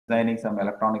designing some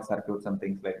electronic circuits and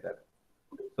things like that.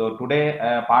 So today,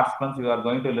 participants, you are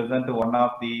going to listen to one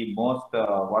of the most,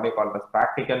 what do you call it,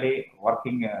 practically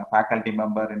working faculty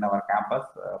member in our campus,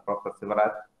 Professor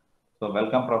Sivaraj. So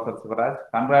welcome, Professor Sivaraj.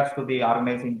 Congrats to the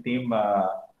organizing team,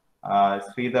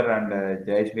 Sridhar and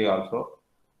Jayashri also.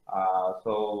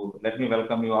 So let me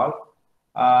welcome you all.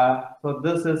 So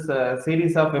this is a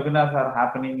series of webinars are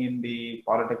happening in the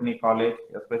Polytechnic College,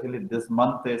 especially this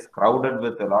month is crowded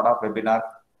with a lot of webinars.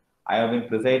 I have been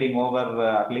presiding over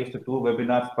at least 2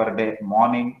 webinars per day,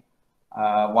 morning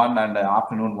one and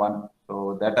afternoon one.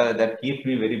 So that keeps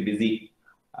me very busy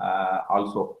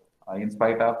also, in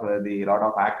spite of the lot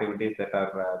of activities that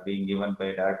are being given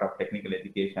by Director of Technical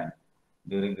Education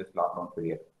during this lockdown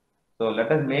period. So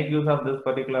let us make use of this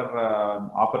particular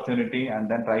opportunity and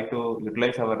then try to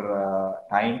utilize our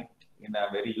time in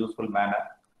a very useful manner.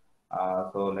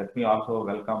 So let me also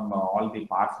welcome all the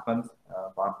participants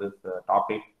for this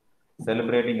topic,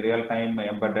 celebrating real-time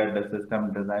embedded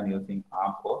system design using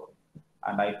ARM core.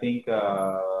 And I think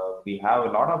we have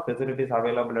a lot of facilities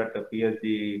available at the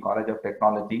PSG College of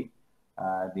Technology.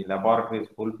 The laboratory is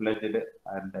full-fledged,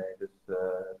 and it is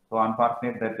so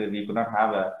unfortunate that we could not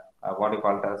have a what you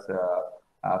call it as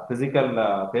physical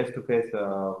face-to-face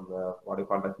what you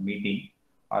call it as meeting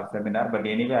or seminar. But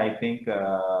anyway, I think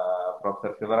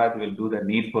Professor Sivaraj will do the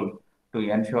needful to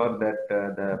ensure that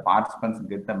the participants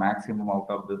get the maximum out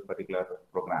of this particular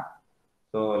program.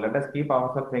 So let us keep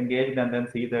ourselves engaged and then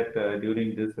see that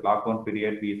during this lockdown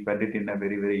period, we spend it in a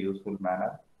very, very useful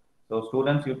manner. So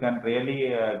students, you can really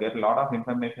get a lot of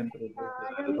information through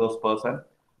this resource person.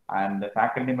 And the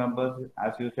faculty members,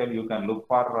 as usual, you can look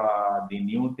for the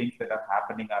new things that are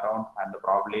happening around and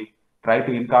probably try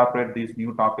to incorporate these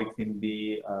new topics in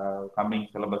the coming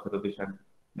syllabus revision,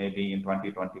 maybe in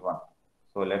 2021.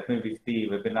 So let me wish the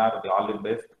webinar the all the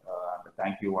best. And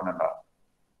thank you one and all.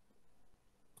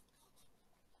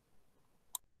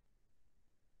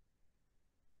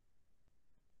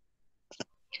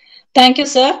 Thank you,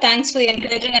 sir. Thanks for the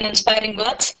encouraging and inspiring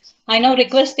words. I now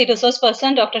request the resource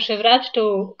person, Dr. Shivraj,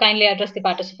 to kindly address the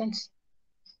participants.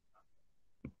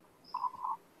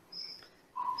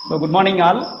 So good morning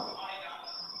all.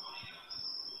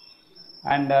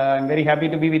 And I'm very happy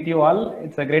to be with you all.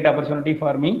 It's a great opportunity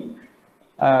for me.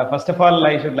 First of all,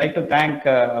 I should like to thank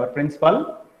our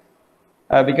principal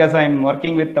because I'm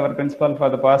working with our principal for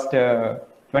the past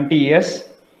 20 years.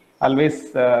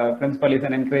 Always principal is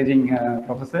an encouraging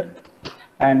professor,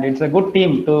 and it's a good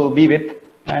team to be with.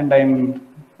 And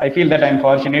I feel that I'm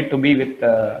fortunate to be with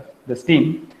this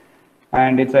team,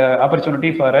 and it's an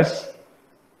opportunity for us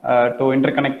to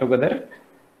interconnect together.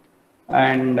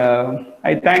 And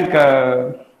I thank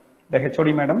the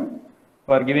HOD madam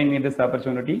for giving me this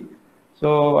opportunity.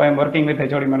 So I'm working with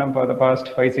HOD madam for the past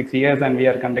 5-6 years, and we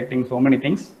are conducting so many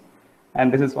things.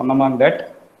 And this is one among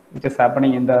that, which is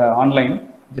happening in the online.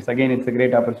 Just again, it's a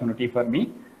great opportunity for me.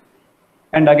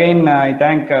 And again, I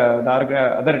thank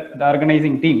the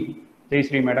organizing team,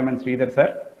 Jayashri madam and Sridhar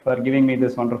sir, for giving me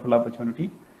this wonderful opportunity.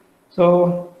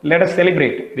 So let us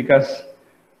celebrate, because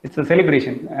it's a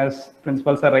celebration, as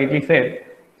principal sir rightly said.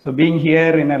 So being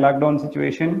here in a lockdown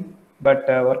situation, but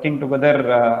working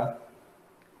together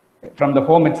from the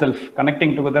home itself,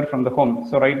 connecting together from the home.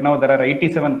 So right now there are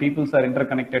 87 people are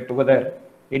interconnected together.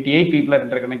 88 people are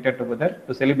interconnected together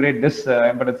to celebrate this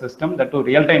embedded system, that too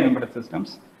real-time embedded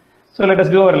systems. So let us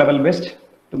do our level best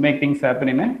to make things happen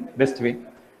in a best way.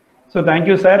 So thank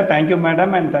you, sir, thank you,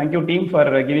 madam, and thank you, team, for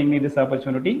giving me this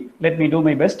opportunity. Let me do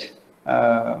my best.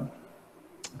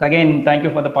 Again, thank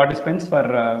you for the participants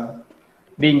for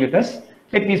being with us.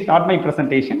 Let me start my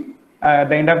presentation. At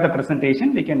the end of the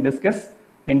presentation, we can discuss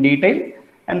in detail,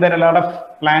 and there are a lot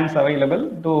of plans available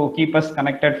to keep us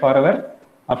connected forever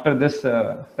after this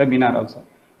webinar also.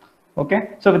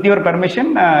 Okay, so with your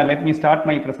permission, let me start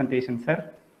my presentation, sir.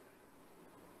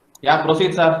 Yeah,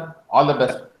 proceed, sir. All the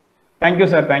best. Thank you,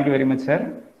 sir. Thank you very much,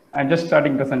 sir. I'm just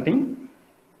starting presenting.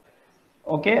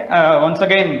 Okay, once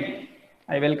again,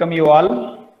 I welcome you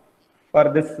all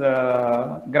for this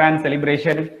grand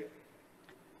celebration.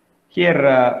 Here,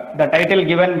 the title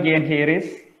given here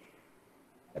is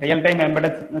Real-Time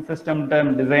Embedded System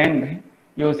Term Designed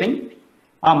Using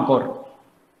ARM Core.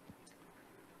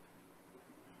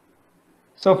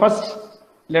 So first,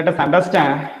 let us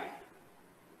understand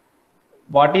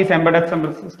what is embedded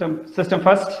system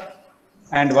first,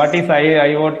 and what is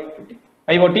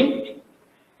IoT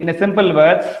in a simple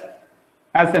words,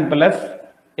 as simple as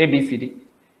ABCD.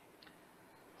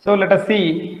 So let us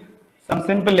see some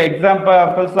simple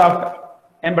examples of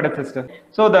embedded system.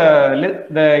 So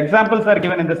the examples are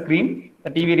given in the screen: the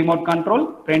TV remote control,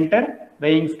 printer,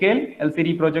 weighing scale,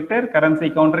 LCD projector, currency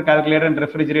counter, calculator, and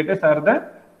refrigerators are the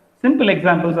simple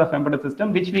examples of embedded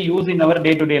system which we use in our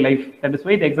day-to-day life. That is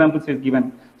why the examples is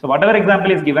given. So whatever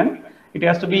example is given, it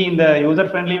has to be in the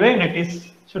user-friendly way, and it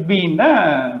should be in the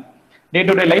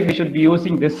day-to-day life. We should be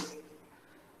using this.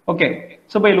 Okay.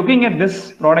 So by looking at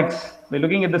this products,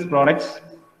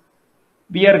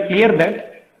 we are clear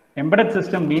that embedded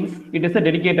system means it is a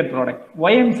dedicated product.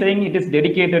 Why I am saying it is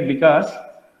dedicated? Because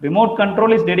remote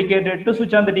control is dedicated to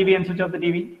switch on the TV and switch off the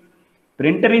TV.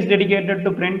 Printer is dedicated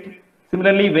to print.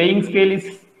 Similarly, weighing scale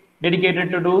is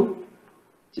dedicated to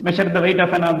measure the weight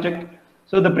of an object.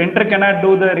 So the printer cannot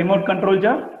do the remote control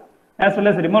job, as well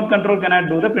as remote control cannot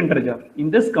do the printer job. In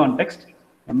this context,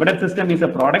 embedded system is a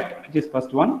product, which is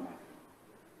first one.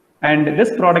 And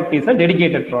this product is a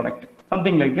dedicated product.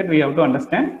 Something like that we have to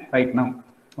understand right now.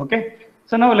 Okay.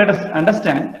 So now let us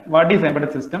understand what is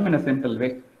embedded system in a simple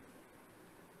way.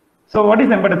 So what is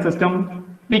embedded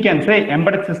system? We can say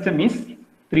embedded system is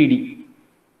 3D.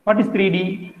 What is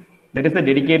 3D? There is a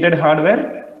dedicated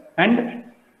hardware and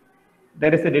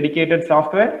there is a dedicated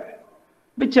software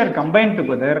which are combined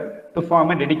together to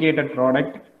form a dedicated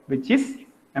product, which is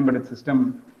embedded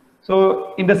system.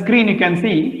 So in the screen you can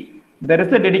see there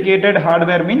is a dedicated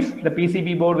hardware, means the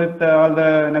PCB board with all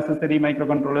the necessary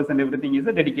microcontrollers and everything is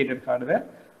a dedicated hardware.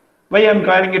 Why I am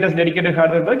calling it as dedicated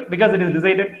hardware? Because it is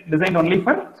designed only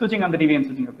for switching on the TV and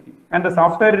switching off the TV. And the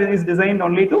software is designed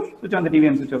only to switch on the TV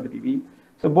and switch off the TV.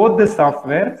 So both this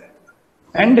software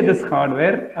and this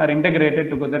hardware are integrated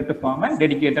together to form a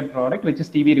dedicated product, which is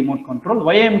TV remote control.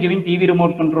 Why I am giving TV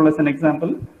remote control as an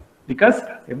example? Because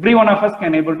every one of us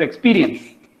can able to experience.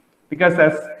 Because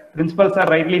as principals are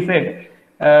rightly said,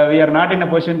 we are not in a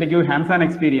position to give hands-on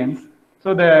experience.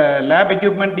 So the lab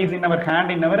equipment is in our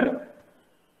hand,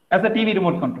 as a TV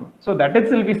remote control. So that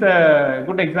itself is a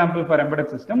good example for embedded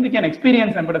system. We can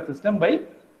experience embedded system by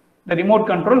the remote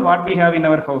control what we have in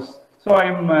our house. So I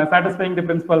am satisfying the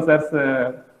principal's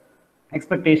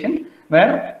expectation,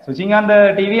 where switching on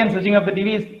the TV and switching off the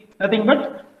TV is nothing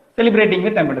but celebrating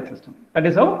with embedded system. That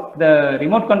is how the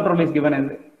remote control is given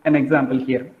as an example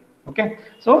here. Okay.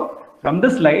 So from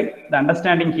this slide, the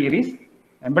understanding here is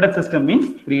embedded system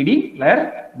means 3D,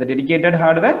 where the dedicated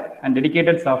hardware and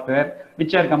dedicated software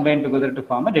which are combined together to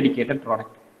form a dedicated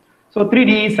product. So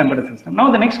 3D is embedded system. Now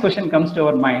the next question comes to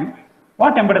our mind: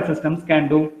 what embedded systems can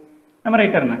do? Am I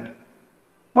right or not?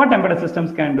 What embedded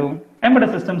systems can do?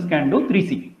 Embedded systems can do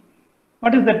 3C.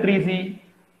 What is that 3C?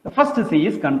 The first C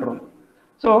is control.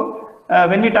 So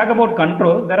when we talk about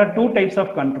control, there are two types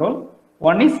of control.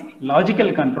 One is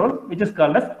logical control, which is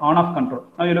called as on-off control.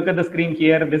 Now you look at the screen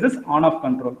here, this is on-off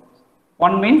control.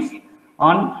 One means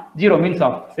on, zero means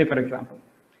off, say for example.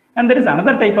 And there is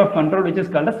another type of control which is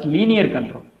called as linear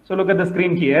control. So look at the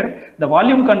screen here, the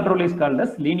volume control is called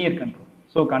as linear control.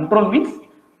 So control means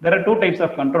there are two types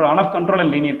of control, on-off control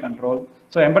and linear control.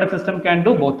 So embedded system can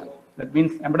do both. That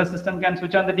means embedded system can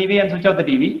switch on the TV and switch off the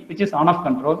TV, which is on-off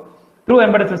control. Through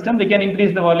embedded system, they can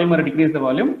increase the volume or decrease the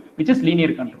volume, which is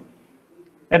linear control.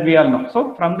 That we all know.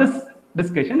 So from this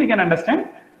discussion, we can understand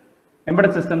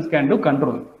embedded systems can do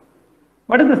control.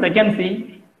 What is the second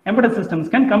C? Embedded systems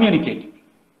can communicate.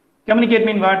 Communicate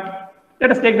means what?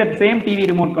 Let us take that same TV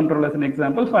remote control as an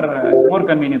example for more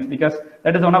convenience, because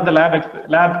that is one of the lab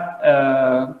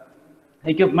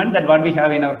equipment that what we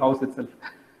have in our house itself.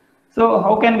 So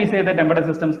how can we say that embedded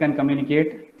systems can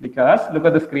communicate? Because look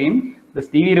at the screen, this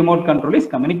TV remote control is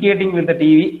communicating with the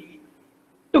TV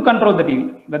to control the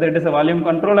TV, whether it is a volume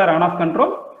control or on-off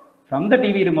control. From the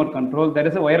TV remote control, there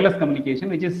is a wireless communication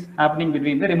which is happening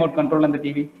between the remote control and the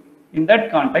TV. In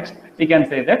that context, we can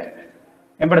say that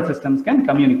embedded systems can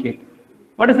communicate.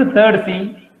 What is the third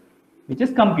C? Which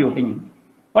is computing.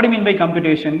 What do you mean by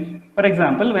computation? For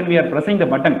example, when we are pressing the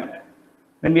button,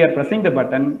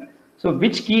 so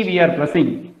which key we are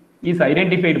pressing is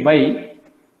identified by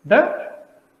the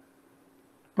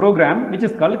program which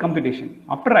is called computation.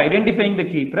 After identifying the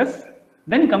key press,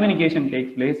 then communication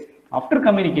takes place. After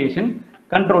communication,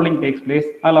 controlling takes place.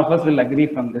 All of us will agree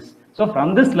from this. So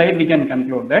from this slide, we can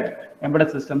conclude that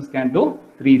embedded systems can do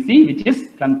 3C, which is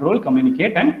control,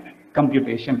 communicate, and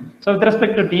computation. So with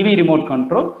respect to TV remote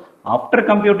control, after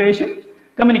computation,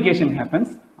 communication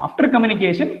happens. After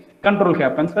communication, control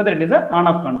happens, whether it is a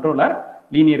on-off control or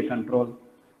linear control.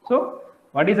 So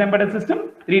what is embedded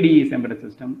system? 3D is embedded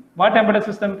system. What embedded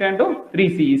system can do?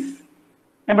 3Cs.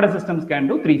 Embedded systems can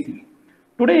do 3C.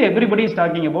 Today everybody is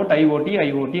talking about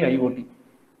IoT.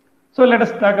 So let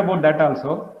us talk about that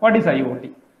also. What is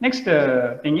IoT? Next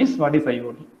thing is, what is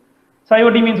IoT? So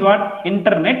IoT means what?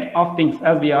 Internet of Things,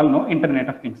 as we all know, Internet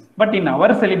of Things. But in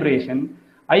our celebration,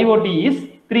 IoT is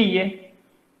 3A.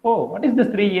 Oh, what is this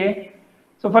 3A?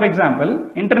 So for example,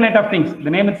 Internet of Things, the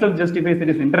name itself justifies it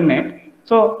is Internet.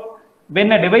 So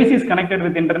when a device is connected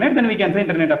with Internet, then we can say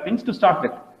Internet of Things to start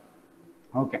with.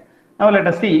 Okay. Now let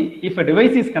us see, if a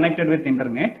device is connected with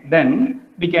Internet, then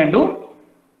we can do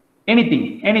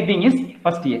anything. Anything is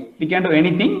first A. We can do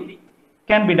anything,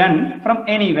 can be done from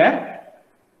anywhere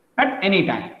at any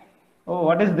time. Oh,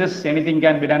 what is this? Anything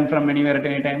can be done from anywhere at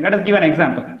any time. Let us give an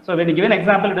example. So when you give an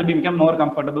example, it will become more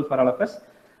comfortable for all of us.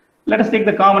 Let us take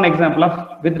the common example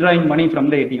of withdrawing money from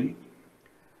the ATM.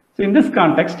 So in this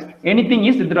context, anything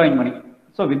is withdrawing money.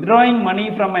 So withdrawing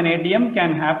money from an ATM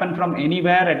can happen from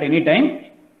anywhere at any time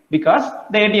because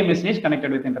the ATM machine is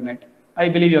connected with Internet. I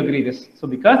believe you agree this. So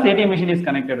because the ATM machine is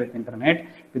connected with Internet,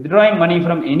 withdrawing money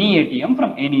from any ATM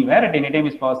from anywhere at any time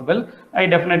is possible. I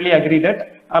definitely agree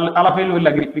that all of you will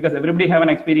agree because everybody have an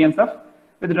experience of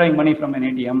withdrawing money from an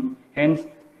ATM. Hence,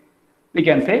 we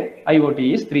can say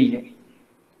IoT is 3A.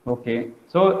 Okay,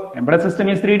 so embedded system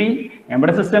is 3D,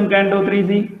 embedded system can do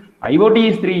 3C, IoT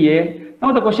is 3A.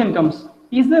 Now the question comes,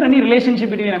 is there any relationship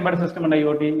between embedded system and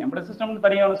IoT? Embedded system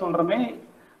தனியான சொல்றமே,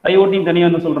 IoT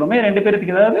தனியான சொல்றமே, ரெண்டு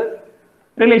பேருக்கு ஏதாவது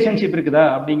relationship இருக்குதா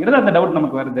அப்படிங்கிறது அந்த doubt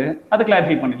நமக்கு வருது. அதை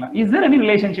clarify பண்ணிடலாம். Is there any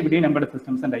relationship between embedded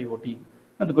systems and IoT?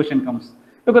 Now the question comes.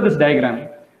 Look at this diagram.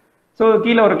 So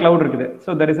கீழ ஒரு cloud இருக்குது.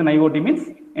 So there is an IoT means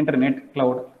internet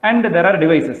cloud and there are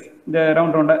devices. The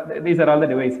round these are all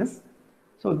the devices.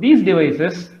 So these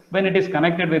devices, when it is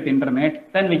connected with Internet,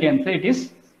 then we can say it is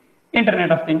Internet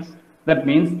of Things. That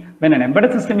means when an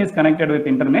embedded system is connected with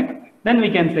Internet, then we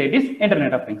can say it is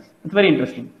Internet of Things. It's very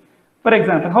interesting. For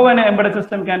example, how an embedded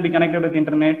system can be connected with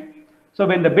Internet? So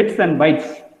when the bits and bytes,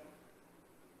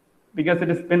 because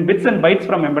it is when bits and bytes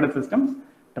from embedded systems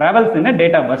travels in a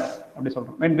data bus.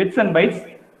 When bits and bytes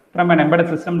from an embedded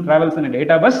system travels in a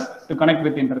data bus to connect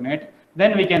with Internet,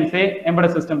 then we can say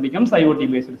embedded system becomes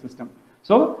IoT based system.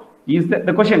 So is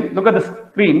the question, look at the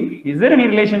screen, is there any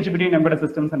relationship between embedded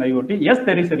systems and IoT? Yes,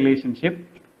 there is a relationship.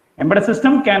 Embedded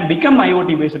system can become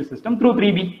IoT based system through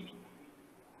 3B.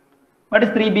 What is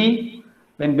 3B?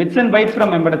 When bits and bytes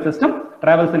from embedded system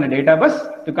travels in a data bus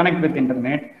to connect with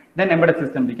Internet, then embedded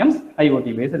system becomes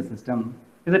IoT based system.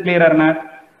 Is it clear or not?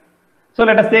 So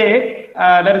let us say,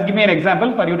 let us give me an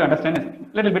example for you to understand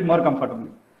a little bit more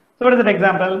comfortably. So what is that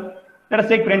example? Let us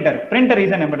take printer. Printer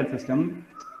is an embedded system.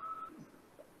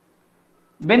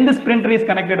 When this printer is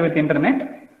connected with Internet,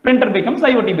 printer becomes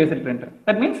IoT based printer.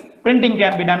 That means printing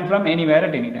can be done from anywhere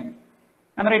at any time.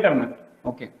 Am I right or not?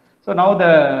 Okay. So now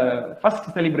the first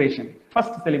celebration,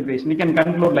 we can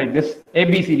conclude like this,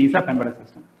 ABCDs of embedded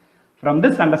system. From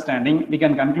this understanding, we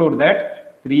can conclude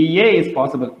that 3A is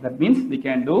possible. That means we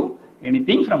can do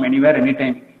anything from anywhere,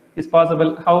 anytime. Is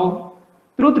possible. How?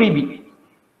 Through 3B.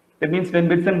 That means when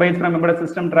bits and bytes from embedded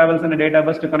system travels in a data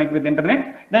bus to connect with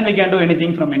Internet, then we can do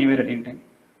anything from anywhere at any time.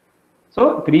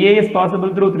 So 3A is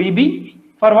possible through 3B.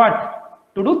 For what?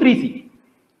 To do 3C.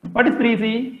 What is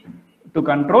 3C? To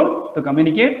control, to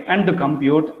communicate, and to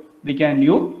compute, we can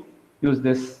use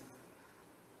this.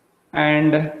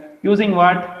 And using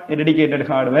what? A dedicated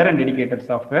hardware and dedicated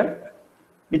software,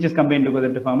 which is combined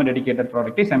together to form a dedicated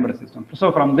product is embedded system.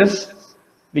 So from this,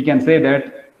 we can say that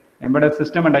embedded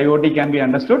system and IoT can be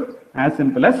understood as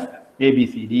simple as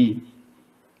ABCD.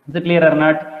 Is it clear or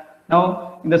not?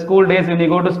 Now, in the school days, when you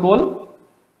go to school,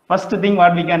 first thing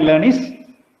what we can learn is,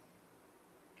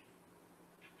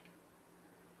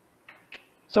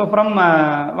 so from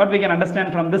what we can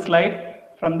understand from this slide,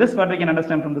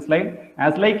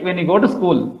 as like when you go to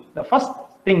school, the first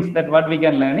things that what we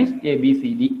can learn is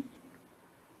ABCD.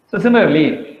 So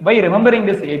similarly, by remembering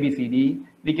this ABCD,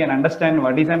 we can understand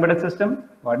what is embedded system,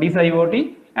 what is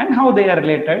IoT, and how they are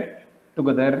related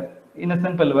together in a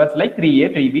simple words like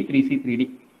 3A, 3B, 3C,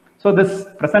 3D. So this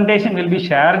presentation will be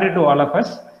shared to all of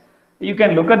us. You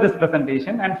can look at this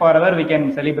presentation and forever we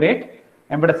can celebrate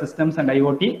embedded systems and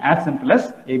IoT as simple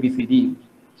as ABCD.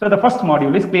 So the first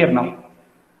module is clear now.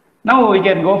 Now we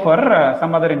can go for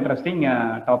some other interesting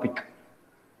topic.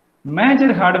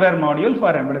 Major hardware module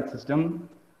for embedded system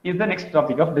is the next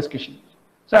topic of discussion.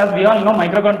 So as we all know,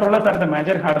 microcontrollers are the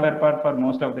major hardware part for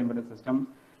most of the embedded systems.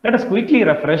 Let us quickly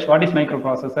refresh what is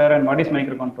microprocessor and what is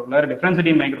microcontroller, difference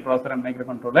between microprocessor and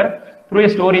microcontroller through a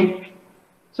story.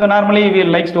 So normally we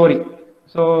like story.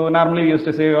 So normally we used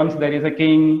to say once there is a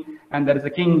king and there is a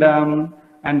kingdom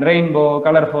and rainbow,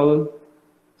 colorful.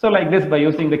 So like this, by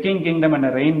using the king, kingdom and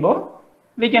a rainbow,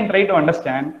 we can try to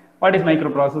understand what is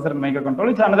microprocessor and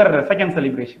microcontroller. It's another second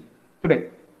celebration today.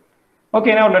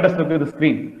 Okay, now let us look at the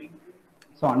screen.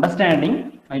 So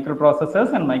understanding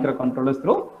microprocessors and microcontrollers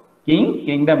through king,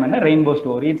 kingdom and a rainbow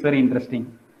story. It's very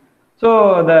interesting.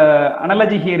 So the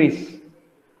analogy here is,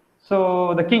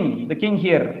 So the king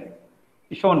here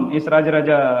shown is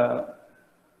Rajaraja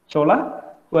Chola,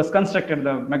 who has constructed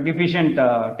the magnificent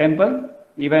temple,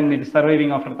 even it is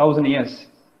surviving after 1,000 years.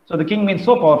 So the king means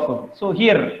so powerful. So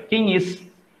here king is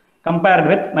compared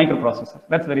with microprocessor.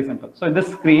 That's very simple. So in this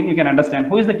screen you can understand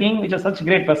who is the king, which has such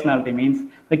great personality, means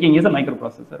the king is a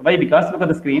microprocessor. Why? Because look at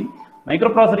the screen.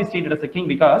 Microprocessor is treated as a king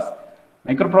because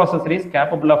microprocessor is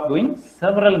capable of doing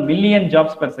several million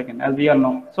jobs per second, as we all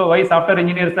know. So why software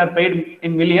engineers are paid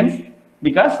in millions?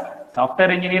 Because software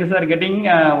engineers are getting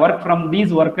work from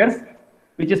these workers,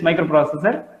 which is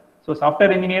microprocessor. So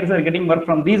software engineers are getting work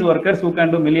from these workers who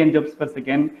can do million jobs per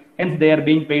second. Hence they are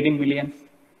being paid in millions.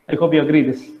 I hope you agree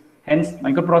this. Hence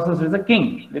microprocessor is a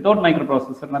king. Without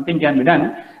microprocessor, nothing can be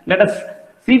done. Let us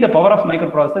see the power of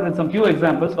microprocessor with some few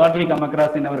examples what we come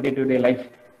across in our day-to-day life.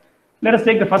 Let us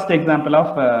take the first example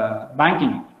of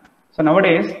banking. So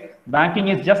nowadays, banking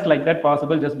is just like that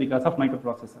possible just because of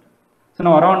microprocessor. So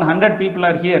now around 100 people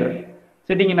are here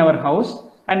sitting in our house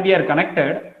and we are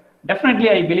connected. Definitely,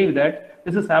 I believe that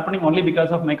this is happening only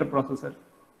because of microprocessor.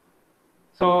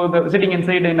 So sitting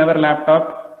inside in our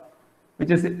laptop, which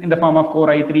is in the form of Core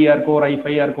i3 or Core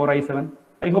i5 or Core i7.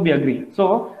 I hope you agree.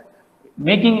 So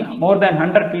making more than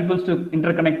 100 people to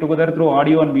interconnect together through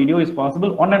audio and video is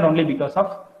possible only and only because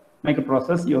of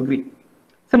microprocessor. You agree?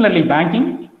 Similarly,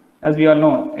 banking, as we all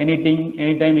know,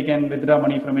 anytime we can withdraw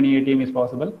money from any ATM is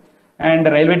possible. And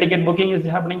railway ticket booking is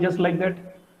happening just like that.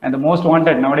 And the most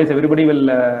wanted nowadays, everybody will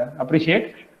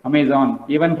appreciate Amazon.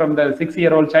 Even from the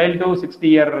 6-year-old child to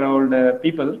 60-year-old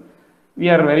people, we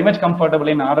are very much comfortable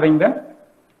in ordering the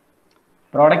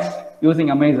products using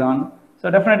Amazon. So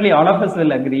definitely all of us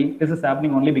will agree this is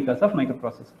happening only because of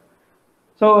microprocessor.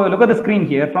 So look at the screen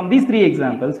here. From these three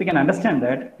examples, we can understand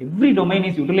that every domain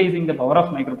is utilizing the power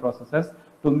of microprocessors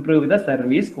to improve the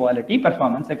service, quality,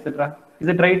 performance, etc. Is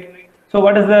it right? So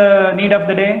what is the need of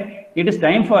the day? It is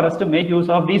time for us to make use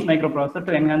of these microprocessors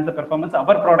to enhance the performance of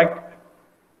our product.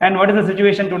 And what is the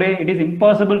situation today? It is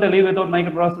impossible to live without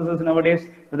microprocessors nowadays.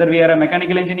 Whether we are a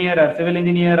mechanical engineer or civil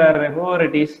engineer or whoever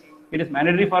it is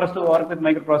mandatory for us to work with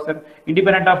microprocessor.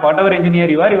 Independent of whatever engineer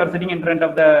you are sitting in front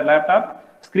of the laptop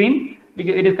screen,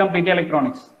 because it is completely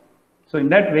electronics. So in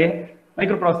that way,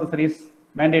 microprocessor is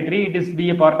mandatory. It is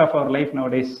be a part of our life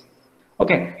nowadays.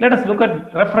 Okay, let us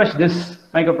refresh this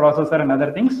microprocessor and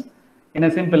other things in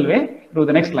a simple way through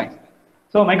the next line.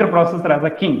 So microprocessor as a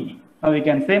king. Now we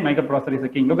can say microprocessor is a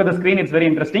king. Look at the screen, it's very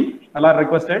interesting. All are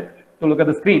requested to look at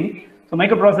the screen. So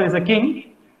microprocessor is a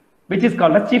king, which is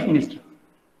called a chief minister.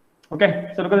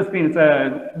 Okay, so look at the screen, it's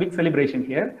a big celebration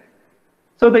here.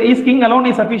 So is king alone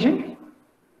is sufficient?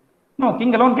 No,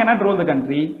 king alone cannot rule the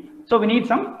country. So we need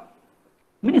some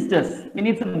ministers. We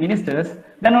need some ministers,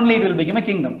 then only it will become a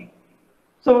kingdom.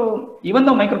 So even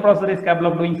though microprocessor is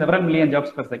capable of doing several million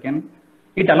jobs per second,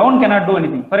 it alone cannot do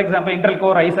anything. For example, Intel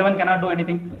Core i7 cannot do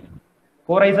anything.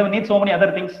 Core i7 needs so many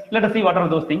other things. Let us see what are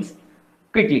those things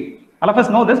quickly. All of us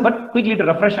know this, but quickly to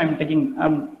refresh,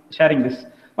 I'm sharing this.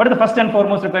 What is the first and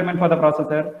foremost requirement for the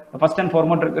processor? The first and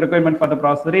foremost requirement for the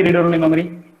processor is read-only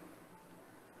memory,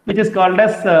 which is called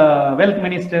as wealth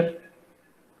minister,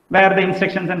 where the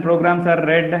instructions and programs are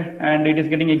read and it is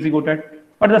getting executed.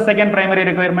 What is the second primary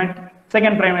requirement?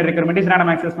 Second primary requirement is random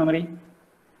access memory.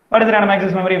 What is random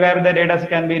access memory? Where the data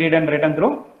can be read and written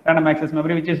through random access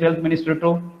memory, which is wealth minister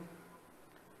too.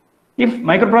 If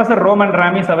microprocessor ROM and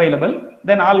RAM is available,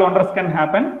 then all wonders can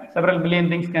happen. Several billion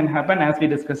things can happen as we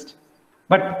discussed.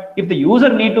 But if the user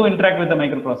need to interact with the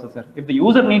microprocessor,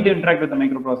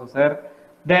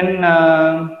 then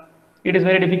it is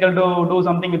very difficult to do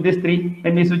something with these three.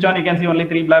 When we switch on, you can see only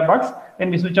 3 black box.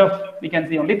 When we switch off, we can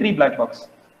see only 3 black box.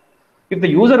 If the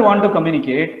user want to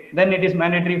communicate, then it is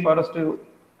mandatory for us to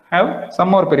have some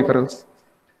more peripherals.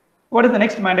 What is the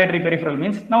next mandatory peripheral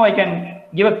means? Now I can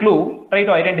give a clue, try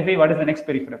to identify what is the next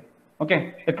peripheral.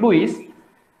 Okay, the clue is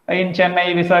in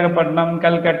Chennai, Visakhapatnam,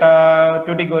 Calcutta,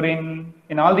 Tuticorin,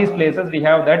 in all these places we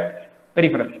have that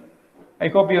peripheral. I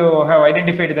hope you have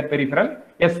identified that peripheral.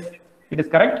 Yes, it is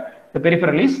correct. The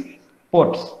peripheral is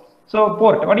ports. So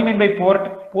port, what do you mean by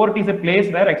port? Port is a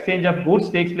place where exchange of goods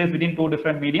takes place between two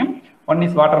different medium. One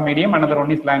is water medium, another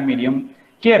one is land medium.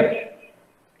 Here,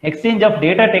 exchange of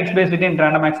data takes place within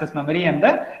random access memory and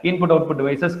the input-output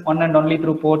devices one and only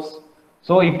through ports.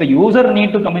 So if the user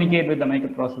need to communicate with the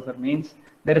microprocessor means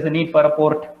there is a need for a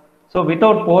port. So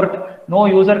without port, no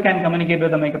user can communicate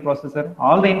with the microprocessor.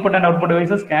 All the input and output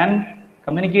devices can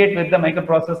communicate with the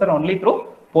microprocessor only through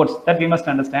ports. That we must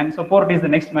understand. So port is the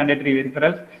next mandatory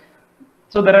peripheral.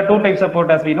 So there are two types of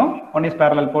port as we know. One is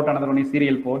parallel port, another one is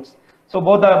serial ports. So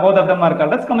both of them are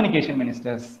called as communication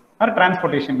ministers or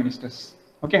transportation ministers.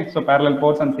 Okay, so parallel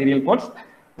ports and serial ports,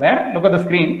 where look at the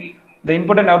screen, the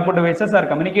input and output devices are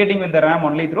communicating with the RAM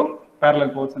only through parallel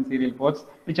ports and serial ports,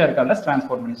 which are called as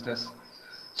transport ministers.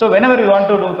 So whenever you want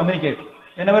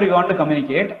to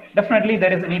communicate, definitely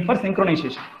there is a need for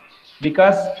synchronization,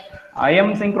 because I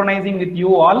am synchronizing with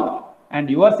you all and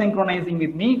you are synchronizing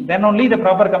with me, then only the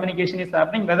proper communication is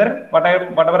happening, whether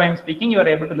whatever I am speaking, you are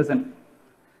able to listen.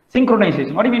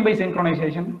 Synchronization. What do you mean by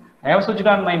synchronization? I have switched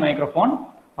on my microphone,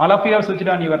 all of you have switched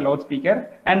on your loudspeaker,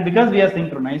 and because we are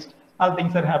synchronized, all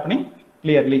things are happening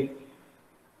clearly.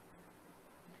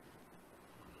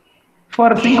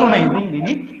 For synchronizing, we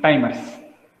need timers.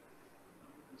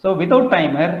 So without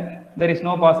timer, there is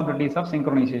no possibilities of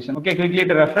synchronization. Okay, quickly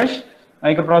to refresh.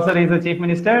 Microprocessor is the chief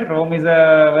minister, ROM is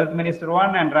a wealth minister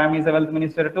 1, and RAM is a wealth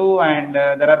minister 2, and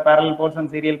there are parallel ports and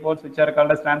serial ports which are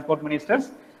called as transport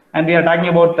ministers. And we are talking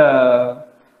about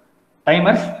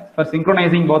timers for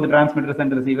synchronizing both the transmitters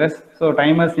and receivers. So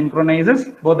timer synchronizes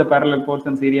both the parallel ports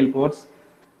and serial ports,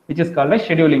 which is called as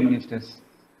scheduling ministers.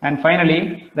 And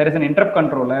finally, there is an interrupt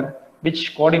controller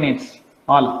which coordinates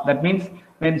all. That means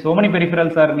when so many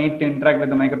peripherals are need to interact with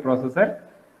the microprocessor,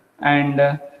 and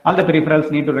all the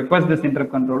peripherals need to request this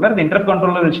interrupt controller, the interrupt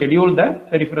controller will schedule the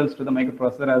peripherals to the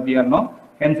microprocessor, as we all know.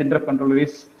 Hence, interrupt controller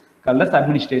is called as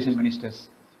administration ministers.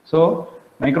 So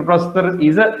microprocessor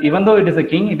is even though it is a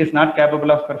king, it is not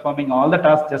capable of performing all the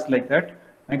tasks just like that.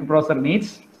 Microprocessor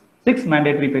needs 6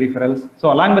 mandatory peripherals.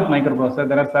 So along with microprocessor,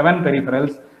 there are 7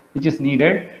 peripherals which is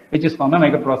needed, which is from a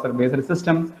microprocessor based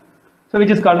system. So which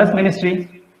is called as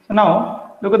ministry. So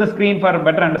now look at the screen for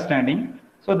better understanding.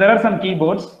 So there are some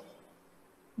keyboards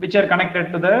which are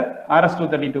connected to the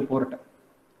RS-232 port.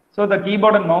 So the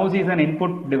keyboard and mouse is an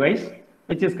input device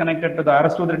which is connected to the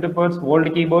RS-232 ports,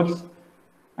 old keyboards,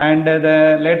 and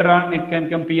later on it can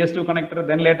become PS2 connector,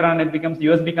 then later on it becomes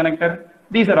USB connector.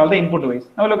 These are all the input device.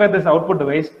 Now look at this output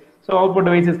device. So output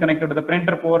device is connected to the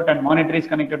printer port and monitor is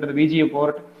connected to the VGA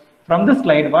port. From this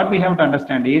slide, what we have to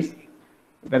understand is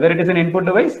whether it is an input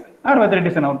device or whether it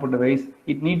is an output device,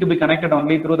 it need to be connected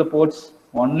only through the ports.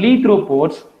 Only through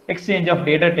ports, exchange of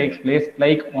data takes place.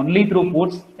 Like only through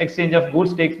ports, exchange of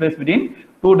goods takes place between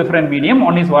 2 different medium.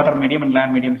 One is water medium and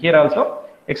land medium. Here also,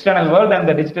 external world and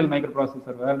the digital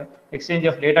microprocessor world, exchange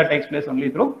of data takes place only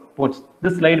through ports.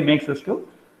 This slide makes us to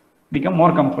become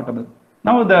more comfortable.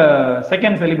 Now the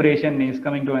second celebration is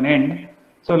coming to an end.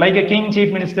 So like a king,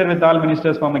 chief minister with all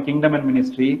ministers from a kingdom and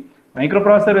ministry,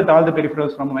 microprocessor with all the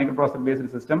peripherals from a microprocessor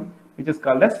based system, which is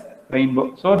called as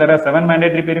rainbow. So there are 7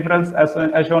 mandatory peripherals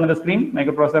as shown on the screen: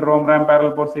 microprocessor, ROM, RAM,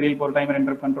 parallel port, serial port, timer,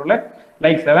 interrupt controller,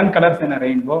 like 7 colors in a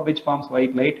rainbow, which forms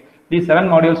white light. These 7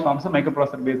 modules forms a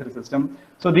microprocessor based system.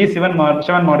 So these 7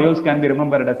 modules can be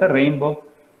remembered as a rainbow.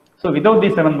 So without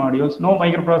these 7 modules, no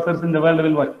microprocessors in the world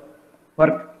will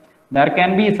work. There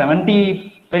can be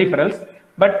 70 peripherals,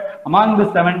 but among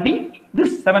the 70,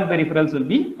 this 7 peripherals will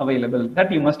be available.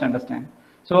 That you must understand.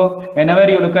 So whenever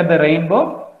you look at the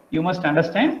rainbow, you must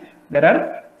understand there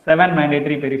are 7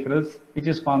 mandatory peripherals which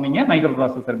is forming a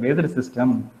microprocessor based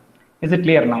system. Is it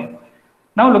clear now?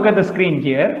 Now look at the screen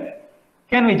here.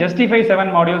 Can we justify 7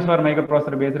 modules for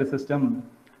microprocessor based system?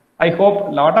 I hope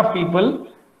a lot of people,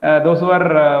 those who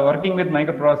are working with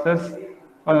microprocessors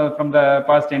from the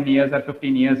past 10 years or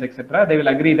 15 years, etc., they will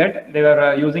agree that they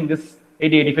were using this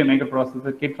 8085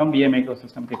 microprocessor kit from VA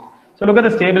Microsystem kit. So look at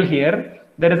the table here.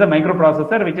 There is a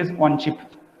microprocessor which is one chip,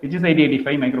 which is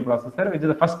 8085 microprocessor, which is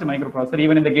the first microprocessor.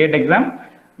 Even in the GATE exam,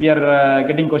 we are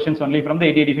getting questions only from the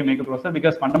 8085 microprocessor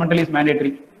because fundamentally is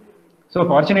mandatory. So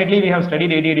fortunately, we have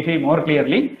studied 8085 more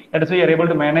clearly. That is why we are able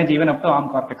to manage even up to ARM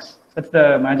Cortex. That's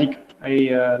the magic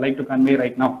I like to convey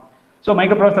right now. So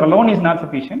microprocessor alone is not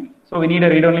sufficient. So we need a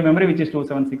read-only memory, which is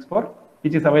 2764,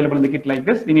 which is available in the kit like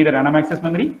this. We need a random access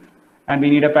memory, and we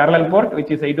need a parallel port,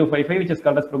 which is 8255, which is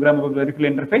called as programmable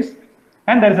peripheral interface.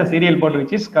 And there is a serial port,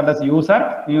 which is called as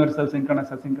USAR, Universal Synchronous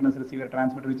Asynchronous Receiver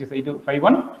Transmitter, which is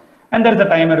 8251. And there is a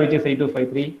timer, which is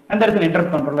 8253. And there is an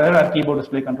interrupt controller or keyboard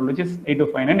display controller, which is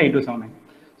 8259 and 8279.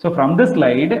 So from this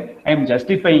slide, I am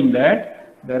justifying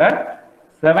that there are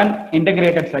 7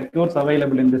 integrated circuits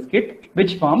available in this kit,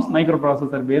 which forms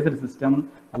microprocessor based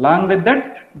system. Along with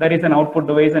that, there is an output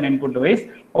device and input device.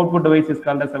 Output device is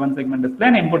called as 7-segment display,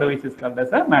 and input device is called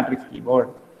as a matrix keyboard.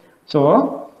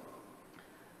 So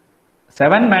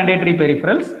 7 mandatory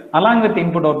peripherals along with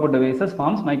input output devices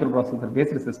forms microprocessor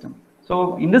based system.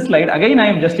 So in this slide, again I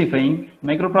am justifying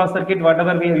microprocessor kit,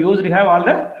 whatever we have used, we have all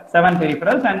the 7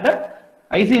 peripherals, and the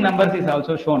IC numbers is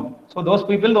also shown. So those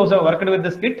people, those who have worked with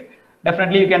this kit,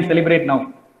 definitely you can celebrate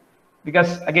now,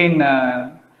 because again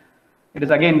it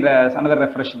is again another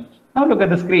refreshing. Now look at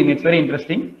the screen, it's very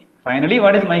interesting. Finally,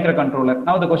 what is microcontroller?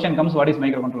 Now the question comes, what is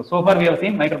microcontroller? So far we have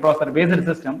seen microprocessor based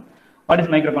system. What is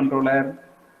microcontroller?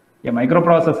 A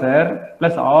microprocessor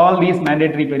plus all these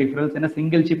mandatory peripherals in a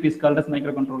single chip is called as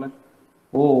microcontroller.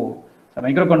 Oh, so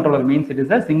microcontroller means it is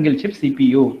a single chip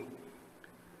CPU.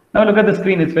 Now look at the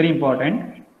screen, it's very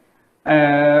important.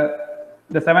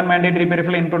 The 7 mandatory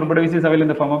peripheral input devices is available in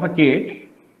the form of a kit.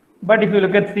 But if you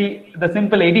look at the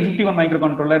simple 8051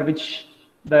 microcontroller, which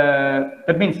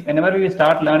that means whenever we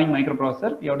start learning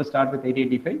microprocessor, we have to start with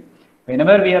 8085.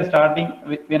 Whenever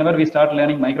we start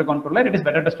learning microcontroller, it is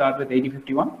better to start with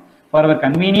 8051. For our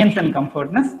convenience and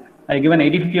comfortness, I give an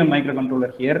 8051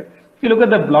 microcontroller here. If you look at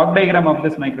the block diagram of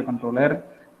this microcontroller,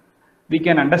 we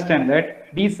can understand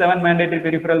that these 7 mandatory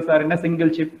peripherals are in a single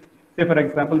chip. Say for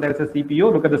example, there is a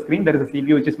CPU. Look at the screen. There is a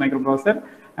CPU which is microprocessor,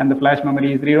 and the flash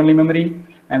memory is read-only memory,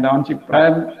 and the on-chip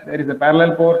RAM. There is a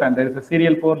parallel port, and there is a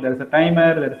serial port. There is a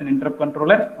timer. There is an interrupt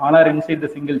controller. All are inside the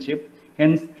single chip.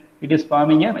 Hence, it is a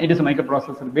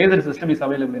microprocessor based system is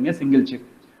available in a single chip.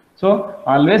 So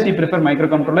always we prefer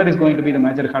microcontroller is going to be the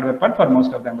major hardware part for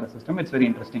most of the embedded system. It's very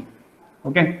interesting.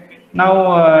 Okay.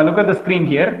 Now look at the screen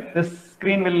here. This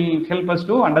screen will help us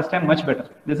to understand much better.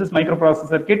 This is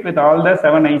microprocessor kit with all the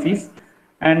 7 ICs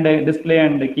and display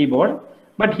and keyboard.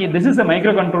 But here, this is a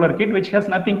microcontroller kit which has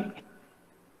nothing,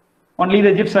 only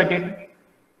the chip circuit.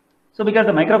 So because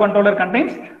the microcontroller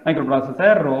contains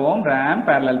microprocessor, ROM, RAM,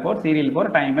 parallel port, serial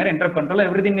port, timer, interrupt controller,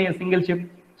 everything in a single chip.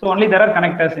 So only there are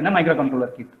connectors in a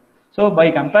microcontroller kit. So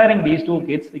by comparing these two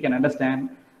kits, we can understand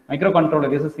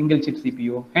microcontroller is a single chip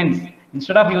CPU. Hence,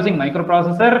 instead of using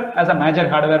microprocessor as a major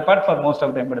hardware part for most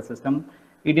of the embedded system,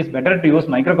 it is better to use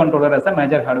microcontroller as a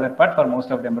major hardware part for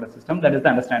most of the embedded system. That is the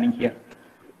understanding here.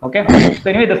 Okay. So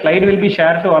anyway, the slide will be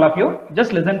shared to all of you.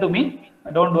 Just listen to me.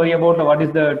 Don't worry about what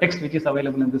is the text which is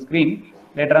available in the screen.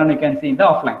 Later on, you can see in the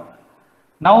offline.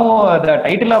 Now, the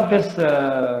title of this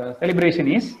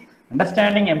celebration is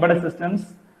Understanding Embedded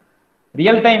Systems,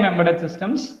 Real-Time Embedded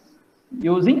Systems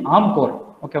using ARM core.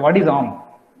 Okay, what is ARM?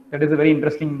 That is a very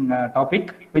interesting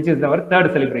topic, which is our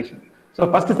third celebration.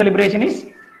 So first celebration is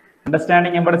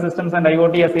Understanding Embedded Systems and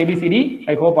IoT as ABCD.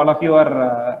 I hope all of you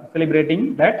are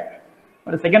celebrating that.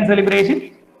 But the second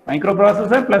celebration,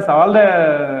 microprocessor plus all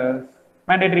the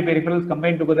mandatory peripherals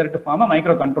combined together to form a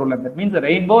microcontroller. That means the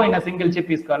rainbow in a single chip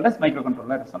is called as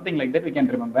microcontroller. Something like that we can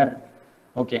remember.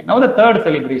 Okay, now the third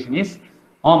celebration is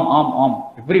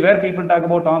ARM. Everywhere people talk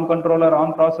about ARM controller,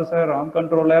 ARM processor, ARM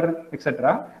controller,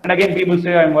 etc. And again, people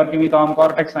say I'm working with ARM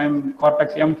Cortex, I'm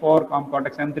Cortex M4, ARM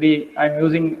Cortex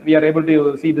M3. We are able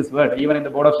to see this word. Even in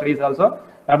the board of studies also,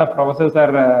 a lot of professors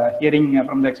are hearing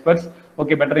from the experts,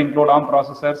 okay, better include ARM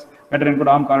processors, better include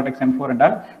ARM Cortex M4 and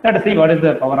all. Let us see what is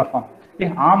the power of ARM.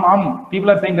 ARM,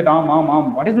 people are saying that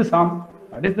ARM. What is this ARM?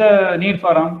 What is the need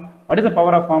for ARM? What is the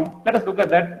power of ARM? Let us look at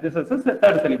that. This is the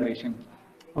third celebration.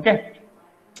 Okay.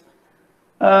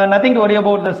 Nothing to worry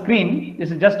about the screen. This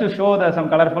is just to show some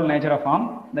colorful nature of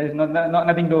ARM. There is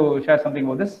nothing to share something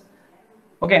about this.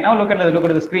 Okay, now look at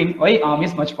the screen. Why ARM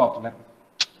is much popular?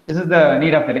 This is the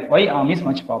need of the day. Why ARM is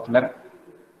much popular?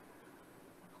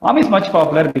 ARM is much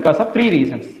popular because of 3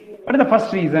 reasons. What is the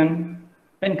first reason?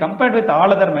 When compared with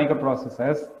all other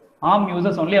microprocessors, ARM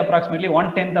uses only approximately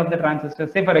 1/10 of the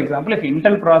transistors. Say for example, if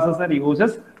Intel processor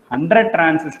uses 100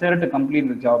 transistors to complete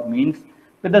the job, means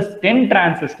with the 10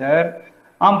 transistor,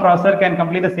 ARM processor can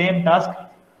complete the same task.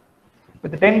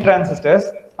 With the 10 transistors,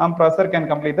 ARM processor can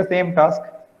complete the same task.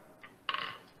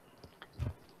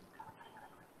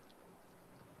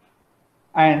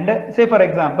 And say for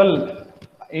example,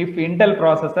 if Intel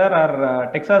processor or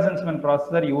Texas Instruments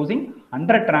processor using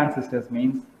 100 transistors,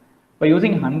 means by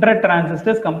using 100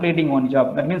 transistors completing one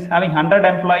job, that means having 100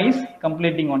 employees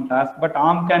completing one task, but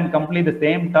ARM can complete the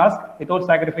same task without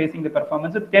sacrificing the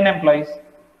performance with 10 employees.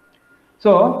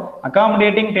 So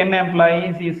accommodating 10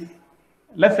 employees is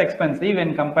less expensive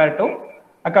when compared to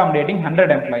accommodating 100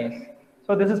 employees.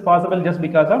 So this is possible just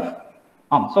because of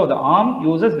ARM. So the ARM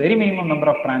uses very minimum number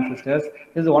of transistors.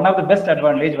 This is one of the best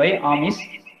advantage why ARM is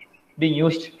being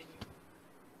used.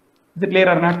 Is it clear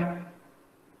or not?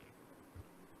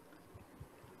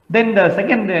 Then the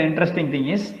second interesting thing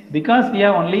is, because we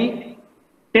have only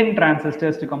 10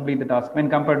 transistors to complete the task when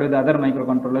compared to the other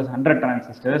microcontrollers 100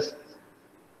 transistors,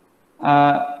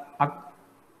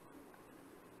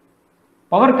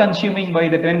 power consuming by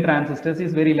the 10 transistors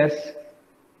is very less.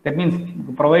 That means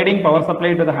providing power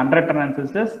supply to the 100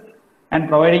 transistors and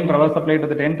providing power supply to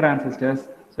the 10 transistors,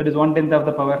 so it is 1/10 of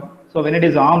the power. So when it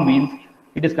is ARM, means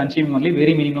it is consuming only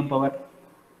very minimum power.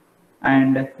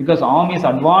 And because ARM is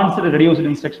advanced reduced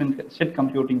instruction set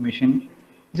computing machine,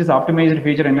 which is optimized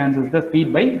feature enhances the speed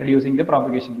by reducing the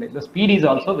propagation delay. The speed is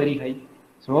also very high.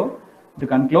 So to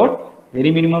conclude,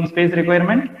 very minimum space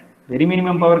requirement, very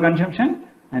minimum power consumption,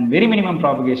 and very minimum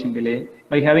propagation delay.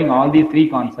 By having all these three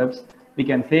concepts, we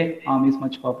can say ARM is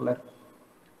much popular.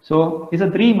 So these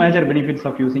are three major benefits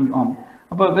of using ARM.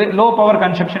 Low power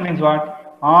consumption means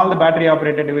what? All the battery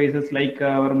operated devices like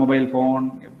our mobile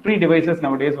phone, every devices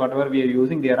nowadays, whatever we are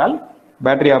using, they are all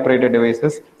battery operated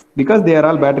devices. Because they are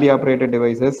all battery operated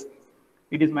devices,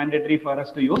 it is mandatory for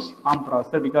us to use ARM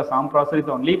processor, because ARM processor is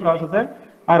the only processor,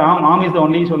 or ARM is the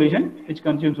only solution which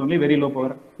consumes only very low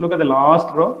power. Look at the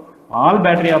last row. All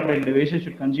battery operated devices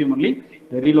should consume only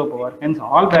very low power. Hence,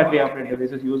 all battery operated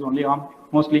devices use only ARM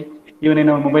mostly. Even in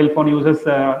our mobile phone uses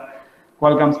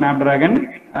Qualcomm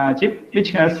Snapdragon chip, which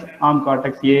has ARM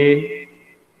Cortex-A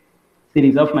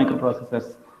series of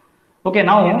microprocessors. Okay,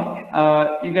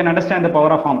 now you can understand the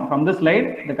power of ARM. From this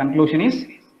slide, the conclusion is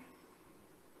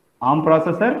ARM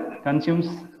processor consumes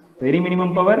very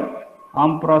minimum power.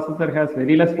 ARM processor has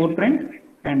very less footprint,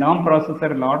 and ARM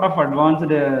processor a lot of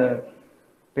advanced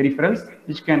peripherals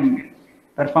which can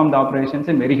perform the operations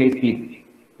in very high speed.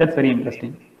 That's very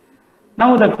interesting.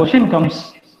 Now the question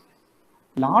comes,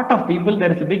 lot of people,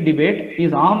 there is a big debate,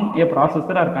 is ARM a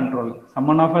processor or controller?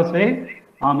 Someone of us say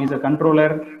ARM is a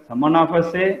controller, someone of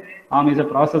us say ARM is a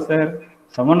processor,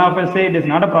 someone of us say it is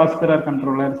not a processor or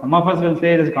controller, some of us will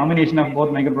say it is a combination of both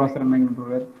microprocessor and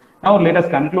microcontroller. Now let us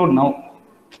conclude now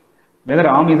whether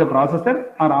ARM is a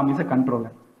processor or ARM is a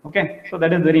controller. Okay, so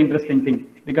that is very interesting thing,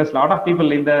 because a lot of people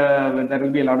there will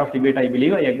be a lot of debate, I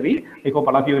believe, I agree. I hope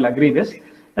all of you will agree this.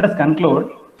 Let us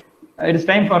conclude. It is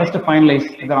time for us to finalize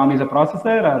whether ARM is a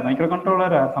processor or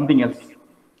microcontroller or something else.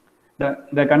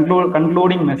 The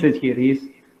concluding message here is,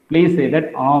 please say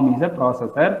that ARM is a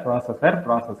processor.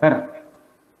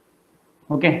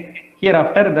 Okay,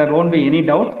 hereafter there won't be any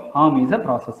doubt, ARM is a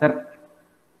processor.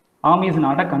 ARM is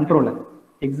not a controller.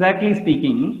 Exactly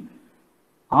speaking,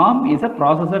 ARM is a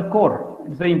processor core.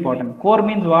 It's very important. Core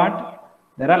means what?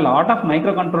 There are a lot of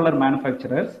microcontroller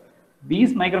manufacturers.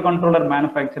 These microcontroller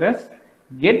manufacturers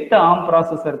get the ARM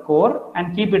processor core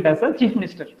and keep it as a chief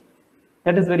minister.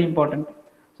 That is very important.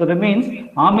 So that means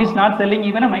ARM is not selling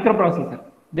even a microprocessor.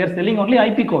 They are selling only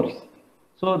IP cores.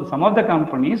 So some of the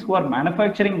companies who are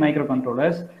manufacturing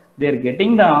microcontrollers, they are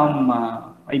getting the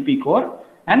ARM IP core,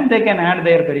 and they can add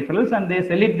their peripherals and they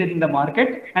sell it in the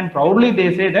market, and proudly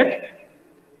they say that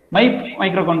my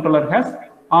microcontroller has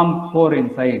ARM core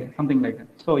inside, something like that.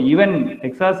 So even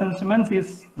Texas Instruments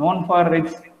is known for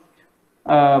its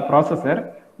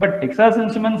processor, but Texas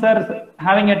Instruments are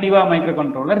having a TIVA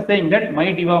microcontroller saying that my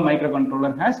TIVA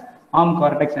microcontroller has ARM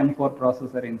Cortex M4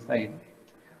 processor inside.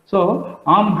 So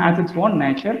ARM has its own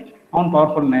nature, own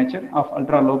powerful nature of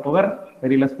ultra low power,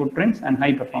 very less footprints and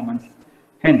high performance.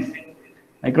 Hence,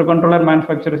 microcontroller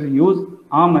manufacturers use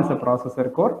ARM as a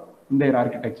processor core in their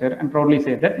architecture and proudly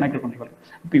say that microcontroller.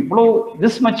 If you blow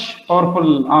this much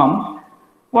powerful ARM,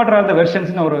 what are the versions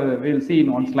in our, we'll see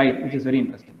in one slide, which is very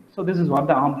interesting. So this is what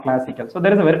the ARM classical. So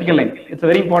there is a vertical line. It's a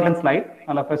very important slide,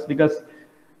 all of us, because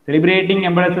celebrating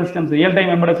embedded systems, real-time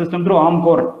embedded system through ARM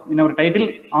core. In our title,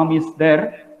 ARM is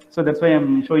there. So that's why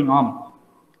I'm showing ARM.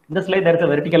 In the slide, there is a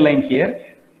vertical line here.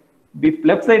 The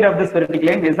left side of this vertical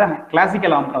line is a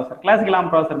classical ARM processor. Classical ARM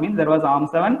processor means there was ARM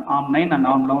 7, ARM 9 and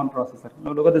ARM 11 processor.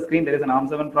 Now look at the screen, there is an ARM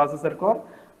 7 processor core,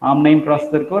 ARM 9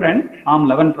 processor core and ARM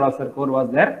 11 processor core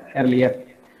was there earlier.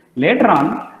 Later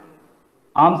on,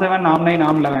 ARM 7, ARM 9,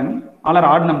 ARM 11, all are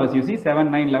odd numbers, you see,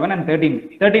 7, 9, 11 and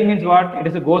 13. 13 means what? It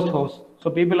is a ghost house. So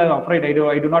people are afraid,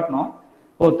 I do not know.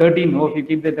 Oh, 13, oh, if you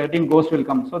keep the 13, ghost will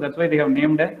come. So that's why they have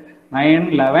named 9,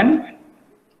 11,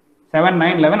 7,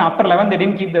 9, 11. After 11, they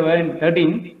didn't keep the word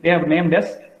 13. They have named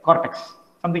as Cortex.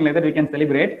 Something like that we can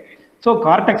celebrate. So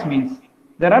Cortex means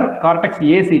there are Cortex A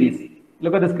series.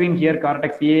 Look at the screen here,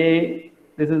 Cortex A,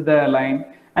 this is the line,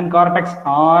 and Cortex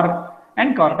R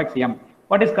and Cortex M.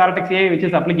 What is Cortex A? Which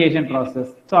is application process.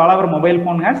 So all our mobile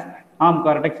phone has ARM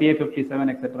Cortex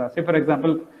A57, etc. Say for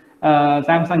example,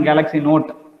 Samsung Galaxy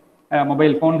Note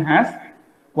mobile phone has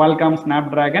Qualcomm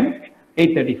Snapdragon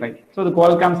 835. So the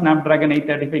Qualcomm Snapdragon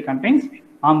 835 contains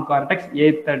ARM Cortex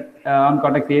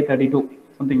A32,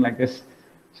 something like this.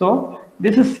 So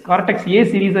this is Cortex A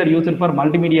series are used for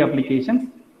multimedia applications,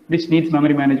 which needs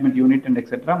memory management unit and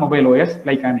etc. Mobile OS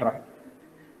like Android.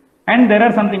 And there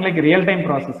are something like real-time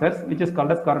processors, which is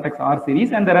called as Cortex R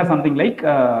series, and there are something like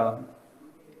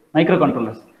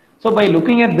microcontrollers. So by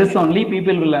looking at this only,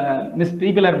 people are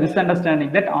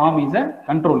misunderstanding that ARM is a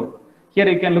controller. Here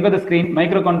you can look at the screen,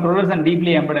 microcontrollers and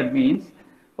deeply embedded means,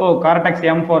 oh, Cortex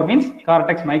M4 means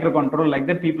Cortex microcontroller, like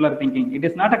that people are thinking. It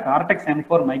is not a Cortex M4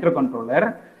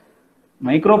 microcontroller.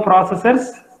 Microprocessors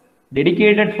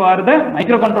dedicated for the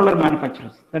microcontroller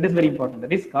manufacturers. That is very important.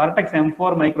 That is Cortex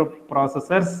M4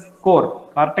 microprocessors core.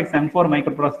 Cortex M4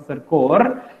 microprocessor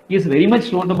core is very much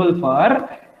suitable for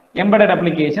embedded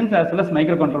applications as well as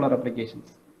microcontroller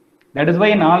applications. That is why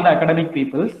in all the academic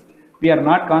peoples, we are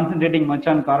not concentrating much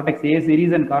on Cortex A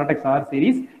series and Cortex R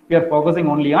series. We are focusing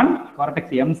only on Cortex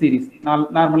M series.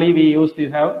 Normally, we used to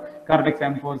have Cortex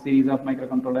M4 series of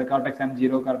microcontroller, Cortex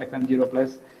M0, Cortex M0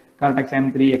 Plus, Cortex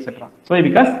M3, etc. So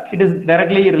because it is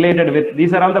directly related with,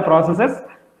 these are all the processors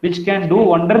which can do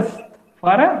wonders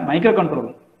for a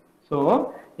microcontroller.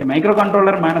 So a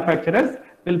microcontroller manufacturers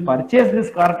will purchase this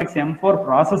Cortex M4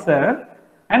 processor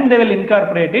and they will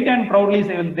incorporate it and proudly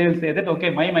they will say that, okay,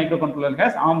 my microcontroller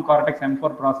has ARM Cortex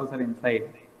M4 processor inside.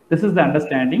 This is the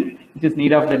understanding which is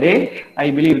need of the day. I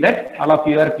believe that all of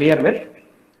you are clear with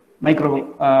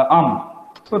ARM.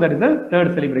 So that is the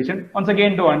third celebration. Once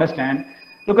again, to understand,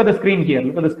 look at the screen here.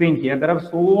 Look at the screen here. There are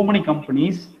so many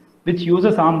companies which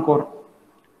uses ARM core.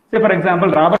 Say for example,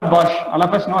 Robert Bosch. All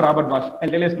of us know Robert Bosch. I'll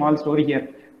tell you a small story here.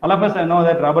 All of us know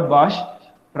that Robert Bosch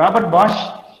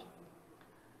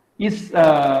is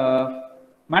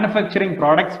manufacturing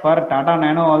products for Tata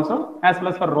Nano also as well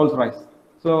as for Rolls-Royce.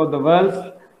 So the world's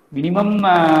minimum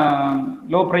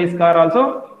low price car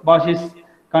also Bosch is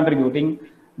contributing.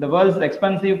 The world's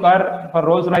expensive car for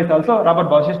Rolls-Royce also Robert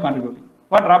Bosch is contributing.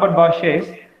 What Robert Bosch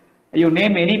says, you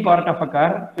name any part of a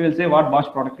car, we will say what Bosch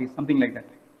product is, something like that.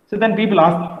 So then people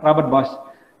ask Robert Bosch,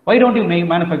 why don't you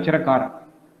manufacture a car?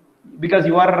 Because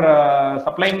you are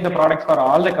supplying the products for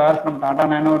all the cars from Tata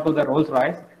Nano to the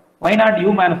Rolls-Royce. Why not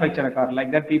you manufacture a car?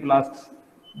 Like that people ask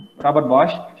Robert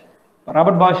Bosch.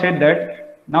 Robert Bosch said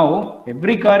that now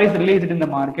every car is released in the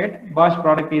market, Bosch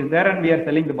product is there and we are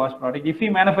selling the Bosch product. If we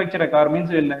manufacture a car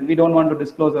means we don't want to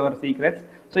disclose our secrets.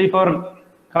 So if our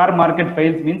car market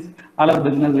fails means all our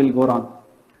business will go wrong.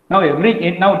 Now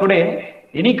today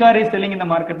any car is selling in the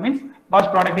market means Bosch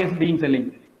product is being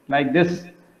selling like this,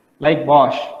 like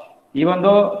Bosch. Even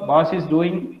though Bosch is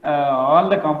doing all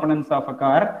the components of a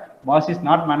car, Bosch is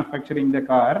not manufacturing the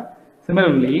car.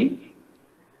 Similarly,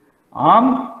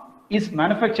 ARM is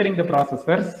manufacturing the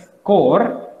processors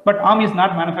core, but ARM is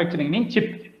not manufacturing any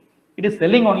chip. It is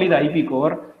selling only the IP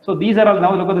core. So these are all,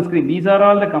 now look at the screen, these are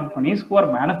all the companies who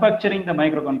are manufacturing the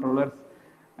microcontrollers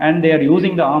and they are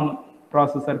using the ARM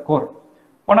processor core.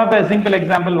 One of the simple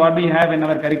example what we have in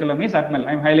our curriculum is Atmel.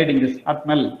 I am highlighting this,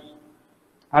 Atmel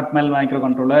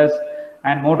microcontrollers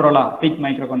and Motorola PIC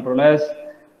microcontrollers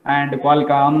and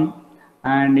Qualcomm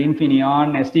and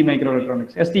Infineon, ST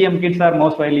Microelectronics. STM kits are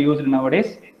most widely used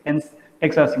nowadays, hence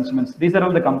Texas Instruments. These are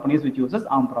all the companies which uses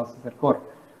ARM processor core.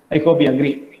 I hope you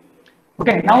agree.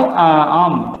 Okay, now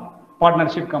ARM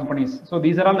partnership companies. So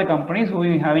these are all the companies who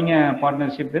are having a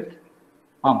partnership with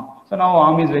ARM. So now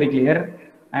ARM is very clear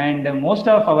and most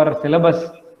of our syllabus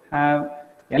have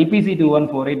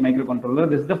LPC2148 microcontroller.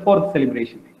 This is the fourth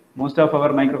celebration. Most of our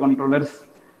microcontrollers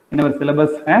in our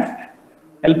syllabus has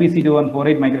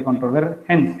LPC2148 microcontroller.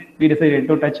 Hence, we decided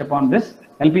to touch upon this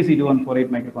LPC2148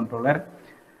 microcontroller.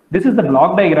 This is the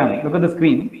block diagram. Look at the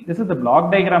screen. This is the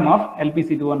block diagram of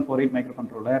LPC2148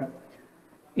 microcontroller.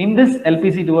 In this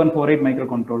LPC2148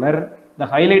 microcontroller, the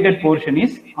highlighted portion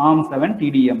is ARM7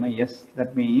 TDMIS.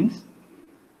 That means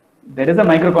there is a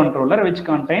microcontroller which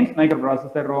contains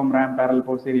microprocessor, ROM, RAM, parallel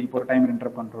port, serial port, timer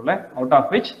interrupt controller, out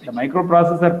of which the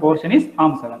microprocessor portion is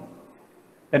ARM7.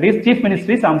 That is Chief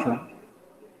Ministry is ARM7.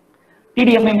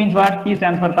 TDMI means what? T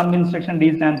stands for thumb instruction,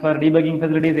 D stands for debugging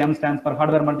facilities, M stands for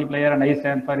hardware multiplier, and I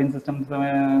stands for in-systems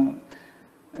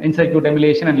in-circuit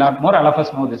emulation and lot more. All of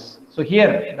us know this. So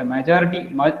here the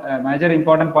major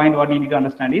important point what you need to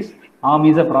understand is ARM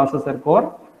is a processor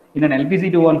core in an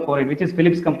LPC2148, which is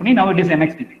Philips company. Now it is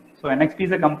NXP. So NXP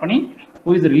is a company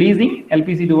who is releasing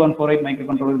LPC2148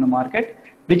 microcontroller in the market,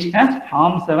 which has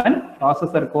ARM7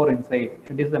 processor core inside.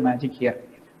 It is the magic here,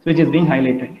 which is being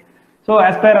highlighted. So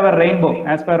as per our rainbow,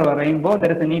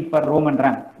 there is a need for ROM and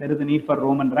RAM.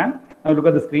 Now look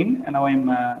at the screen, and now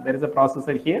there is a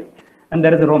processor here, and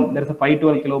there is a ROM. There is a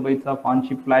 512 kilobytes of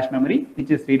on-chip flash memory, which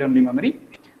is read-only memory,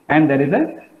 and there is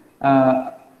a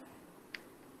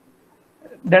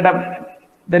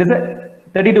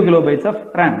 32 kilobytes of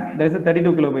RAM. There is a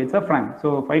 32 kilobytes of RAM.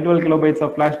 So 512 kilobytes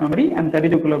of flash memory and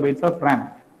 32 kilobytes of RAM.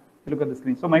 Look at the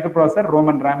screen. So microprocessor, ROM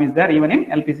and RAM is there even in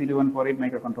LPC2148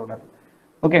 microcontroller.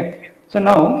 Okay. So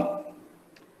now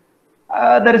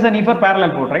there is a need for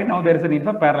parallel port, right? Now there is a need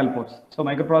for parallel ports. So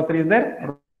microprocessor is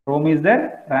there, ROM is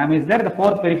there, RAM is there. The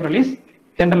fourth peripheral is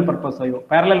general purpose IO.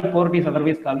 Parallel port is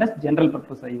otherwise called as general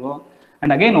purpose IO.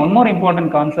 And again, one more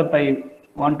important concept I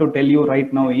want to tell you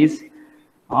right now is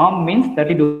ARM means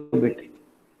 32-bit.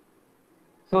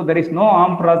 So there is no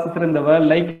ARM processor in the world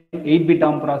like 8-bit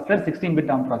ARM processor, 16-bit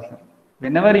ARM processor.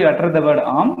 Whenever you utter the word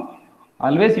ARM,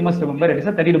 always you must remember it is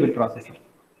a 32-bit processor.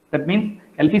 That means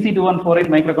LPC2148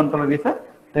 microcontroller is a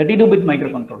 32-bit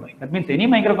microcontroller. That means any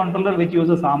microcontroller which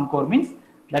uses ARM core means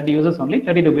that uses only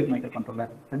 32-bit microcontroller.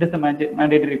 That is the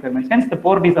mandatory requirement. Hence the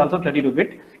port is also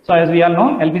 32-bit. So as we all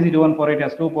know, LPC2148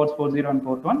 has two ports, port 0 and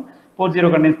port 1. Port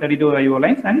 0 contains 32 IO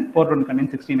lines and port 1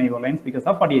 contains 16 IO lines because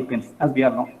of 48 pins, as we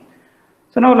all know.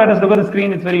 So now let us look at the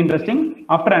screen. It's very interesting.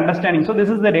 After understanding, so this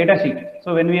is the data sheet.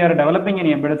 So when we are developing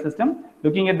any embedded system,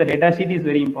 looking at the data sheet is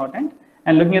very important,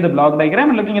 and looking at the block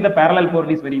diagram and looking at the parallel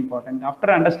port is very important.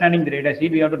 After understanding the data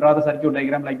sheet, we have to draw the circuit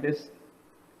diagram like this.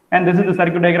 And this is the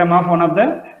circuit diagram of one of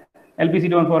the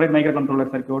LPC2148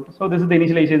 microcontroller circuit. So this is the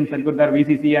initialization circuit. There are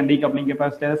VCC and decoupling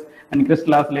capacitors and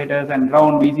crystal oscillators and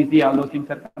ground, VCC, all those things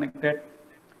are connected.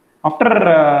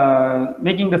 After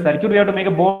making the circuit, we have to make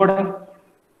a board.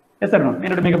 Yes or no? We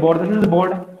have to make a board. This is the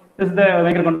board. This is the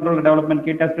microcontroller development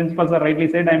kit. As principals are rightly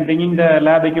said, I am bringing the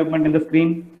lab equipment in the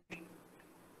screen.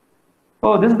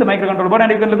 Oh, this is the microcontroller board,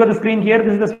 and you can look at the screen here.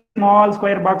 This is the small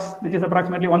square box, which is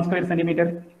approximately 1 square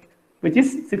centimeter, which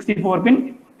is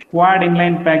 64-pin quad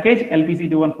inline package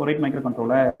LPC2148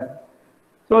 microcontroller.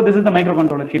 So this is the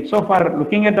microcontroller kit. So for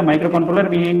looking at the microcontroller,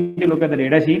 we need to look at the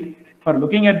data sheet. For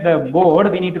looking at the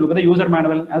board, we need to look at the user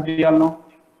manual, as we all know.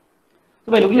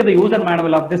 So by looking at the user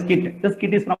manual of this kit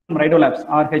is from Rido Labs,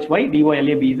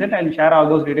 RHYDOLABZ. I'll share all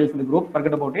those details in the group,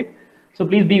 forget about it. So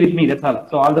please be with me, that's all.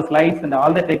 So all the slides and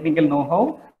all the technical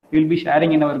know-how we'll be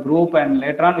sharing in our group, and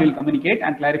later on we'll communicate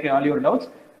and clarify all your doubts.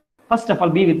 First of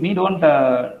all, be with me, don't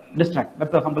distract.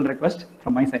 That's a humble request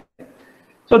from my side.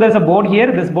 So there's a board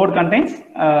here. This board contains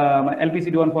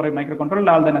LPC2148 microcontroller,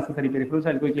 all the necessary peripherals.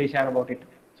 I'll quickly share about it.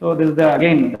 So this is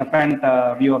again the front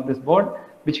view of this board,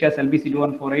 which has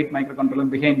LPC2148 microcontroller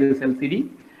behind this LCD.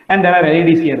 And there are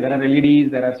LEDs here. There are LEDs,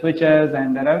 there are switches,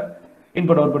 and there are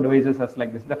input-output devices as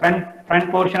like this. The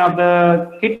front portion of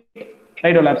the kit,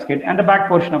 Rido Labs kit, and the back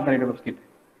portion of the Rido Labs kit.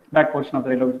 Back portion of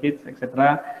the Rido Labs kits,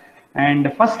 etc.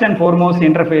 And first and foremost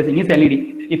interfacing is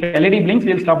LED. If LED blinks,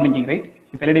 we'll stop blinking, right?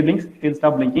 If LED blinks, we'll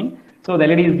stop blinking. So the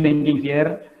LED is blinking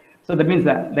here. So that means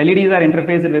that the LEDs are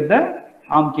interfaced with the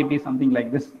ARM kit is something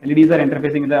like this. LEDs are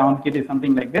interfacing with the ARM kit is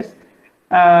something like this.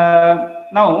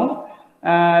 Now,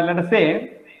 let us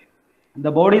say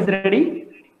the board is ready,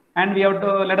 and we have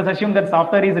to, let us assume that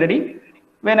software is ready.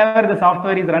 Whenever the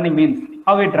software is running means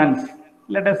how it runs.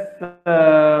 Let us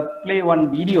play one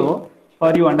video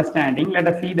for you understanding. Let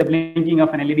us see the blinking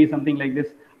of an LED, something like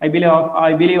this. I believe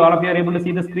all of you are able to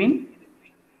see the screen.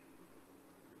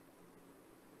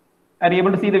 Are you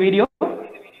able to see the video?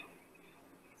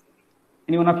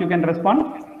 Any one of you can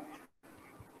respond?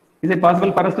 Is it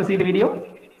possible for us to see the video?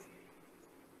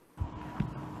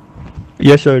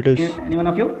 Yes, sir, it is. Any one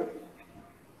of you?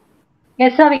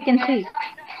 Yes, sir, we can see.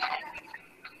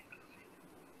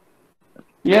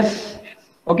 Yes.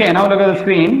 Okay, now look at the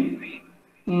screen.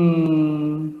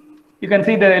 You can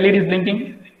see the LED is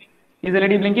blinking. Is the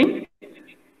LED blinking? You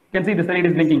can see this LED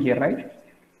is blinking here, right?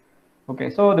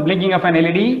 Okay, so the blinking of an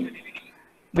LED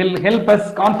will help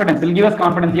us confidence, will give us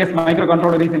confidence. Yes,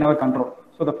 microcontroller is in our control.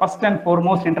 So the first and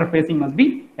foremost interfacing must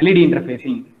be LED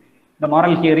interfacing. The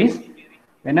moral here is,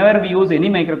 whenever we use any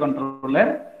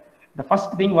microcontroller, the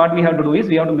first thing what we have to do is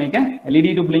we have to make a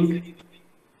LED to blink.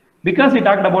 Because we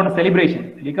talked about a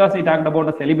celebration.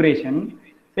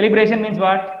 Celebration means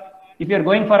what? If you are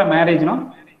going for a marriage,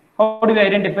 no? How do we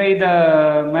identify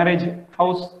the marriage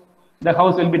house? The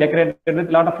house will be decorated with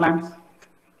a lot of lamps.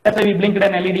 That's why we blinked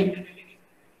an LED.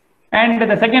 And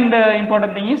the second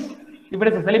important thing is, if it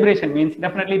is a celebration, means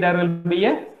definitely there will be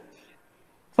a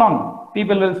song.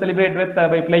 People will celebrate with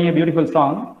by playing a beautiful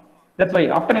song. That's why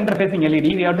after interfacing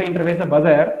LED, we have to interface a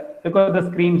buzzer. Look at the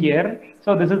screen here.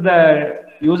 So this is the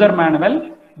user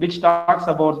manual which talks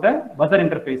about the buzzer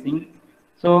interfacing.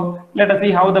 So let us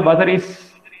see how the buzzer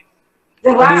is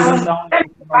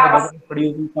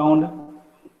producing sound.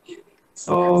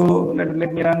 So let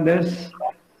me run this.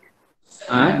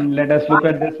 And let us look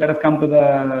at this. Let us come to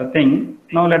the thing.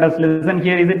 Now let us listen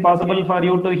here. Is it possible for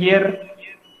you to hear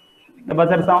the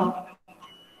buzzer sound?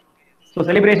 So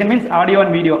celebration means audio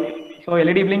and video. So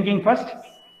LED blinking first,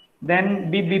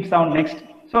 then beep beep sound next.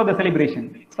 So the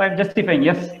celebration. So I'm justifying,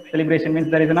 yes, celebration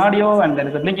means there is an audio and there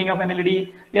is a blinking of an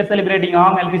LED. We are celebrating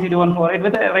ARM LPC2148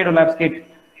 with a Rido Labs kit.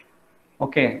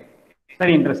 Okay,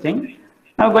 very interesting.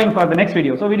 Now going for the next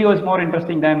video. So video is more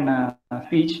interesting than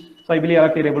speech. So I believe all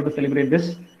of you are able to celebrate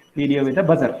this video with a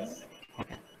buzzer.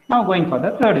 Okay. Now going for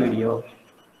the third video.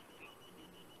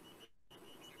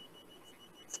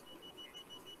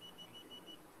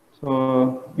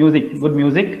 So music, good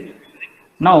music.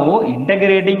 Now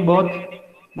integrating both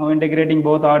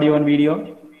audio and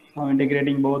video.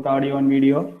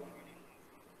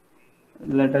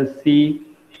 Let us see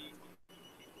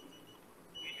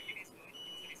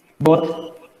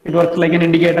both. It works like an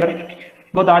indicator,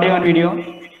 both audio and video.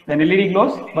 When LED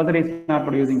glows, buzzer is not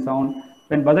producing sound.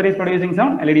 When buzzer is producing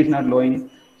sound, LED is not glowing.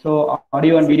 So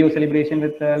audio and video celebration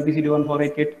with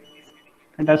LPC2148 kit.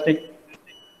 Fantastic.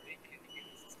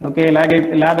 Okay,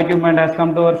 lab equipment has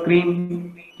come to our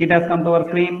screen. Kit has come to our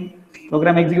screen.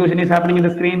 Program execution is happening in the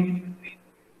screen.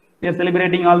 We are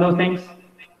celebrating all those things.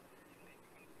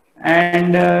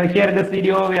 And here in this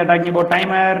video, we are talking about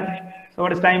timer. So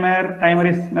what is timer? Timer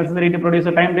is necessary to produce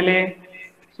a time delay.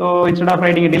 So instead of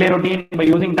writing a delay routine, by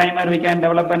using timer, we can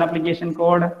develop an application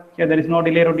code. Here there is no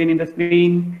delay routine in the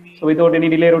screen. So without any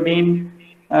delay routine,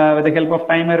 with the help of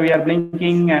timer, we are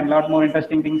blinking, and a lot more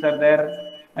interesting things are there.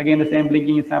 Again, the same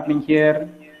blinking is happening here.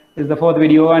 This is the fourth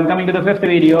video. And coming to the fifth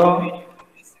video,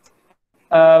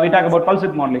 we talk about pulse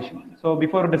width modulation. So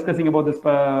before discussing about this,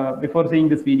 before seeing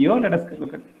this video, let us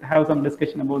have some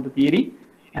discussion about the theory,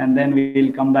 and then we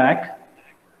will come back.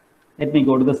 Let me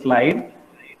go to the slide.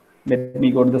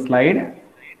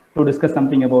 To discuss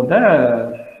something about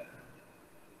the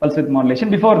pulse width modulation.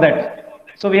 Before that,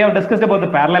 so we have discussed about the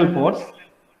parallel ports,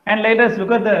 and let us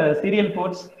look at the serial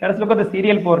ports. Let us look at the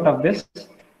serial port of this.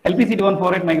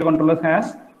 LPC2148 microcontroller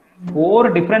has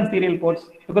 4 different serial ports.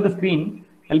 Look at the screen.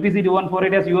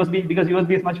 LPC2148 has USB, because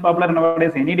USB is much popular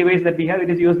nowadays. Any device that we have,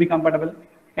 it is USB compatible.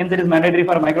 Hence, it is mandatory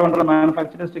for microcontroller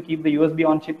manufacturers to keep the USB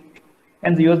on chip.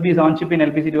 Hence, USB is on chip in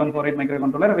LPC2148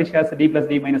 microcontroller, which has a D plus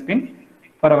D minus pin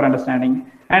for our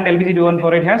understanding. And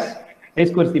LPC2148 has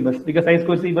I2C bus, because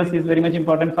I2C bus is very much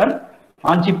important for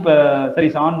on-chip,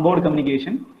 on-board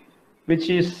communication,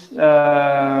 which is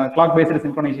clock-based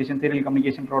synchronization serial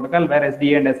communication protocol, where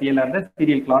SDA and SEL are the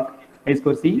serial clock.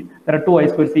 I2C. There are 2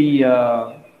 I2C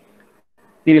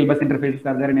serial bus interfaces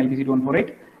are there in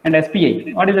LPC2148. And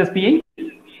SPI. What is SPI?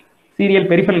 Serial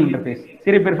peripheral interface.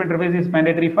 Serial peripheral interface is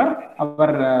mandatory for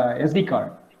our SD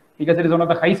card, because it is one of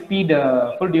the high-speed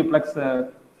full duplex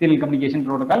serial communication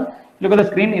protocol. Look at the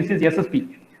screen. This is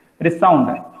SSP. It is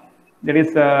sound. That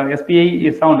is SPI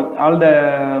is sound. All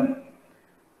the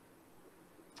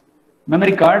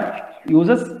memory card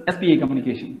uses SPI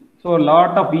communication. So a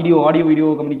lot of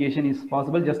audio-video communication is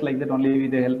possible, just like that, only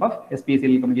with the help of SPI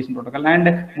serial communication protocol.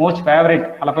 And most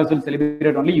favorite, all of us will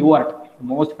celebrate only UART. The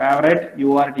most favorite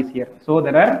UART is here. So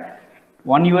there are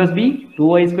 1 USB, 2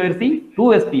 I2C,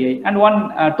 2 SPI, and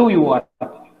 2 UART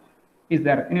is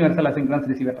there, universal asynchronous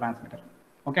receiver transmitter.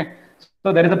 Okay.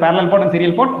 So there is a parallel port and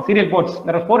serial port. Serial ports,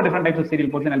 there are 4 different types of serial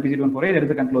ports in LPC2148. There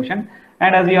is a conclusion.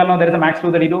 And as we all know, there is a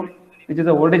max232, which is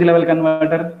a voltage level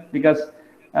converter, because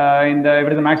if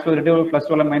it is a max 232, plus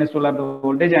 12 and minus 12 are the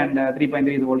voltage, and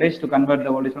 3.3 is the voltage. To convert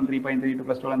the voltage from 3.3 to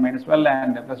plus 12 and minus 12,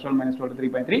 and plus 12 minus 12 to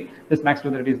 3.3, this max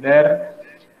 232 is there.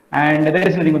 And there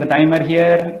is nothing with the timer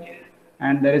here,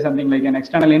 and there is something like an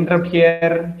external interrupt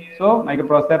here. So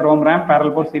microprocessor, ROM, RAM,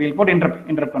 parallel port, serial port,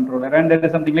 interrupt controller, and there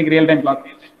is something like real-time clock.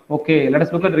 Okay, let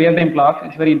us look at real-time clock.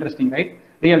 It's very interesting, right?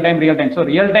 Real-time. So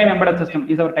real-time embedded system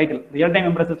is our title. Real-time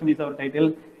embedded system is our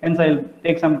title. Hence, I'll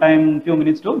take some time, few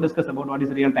minutes to discuss about what is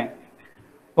real-time.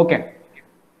 Okay,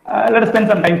 let us spend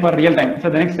some time for real-time. So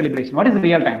the next celebration. What is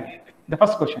real-time? The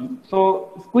first question.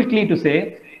 So quickly to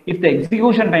say, if the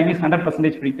execution time is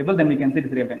 100% predictable, then we can say it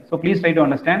is real-time. So please try to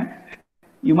understand.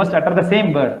 You must utter the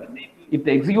same word. If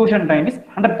the execution time is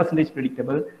 100%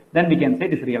 predictable, then we can say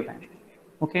it is real-time.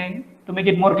 Okay, to make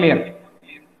it more clear.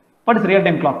 What is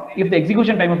real-time clock? If the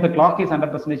execution time of the clock is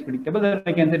 100% predictable, then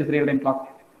we can say it is real-time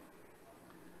clock.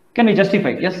 Can we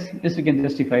justify? Yes, we can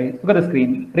justify. Look at the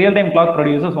screen. Real-time clock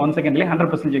produces 1 second delay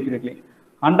 100% accurately.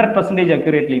 100%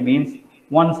 accurately means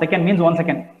 1 second means 1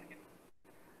 second.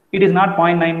 It is not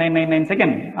 0.9999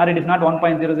 second, or it is not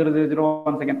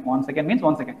 1.00001 second. 1 second means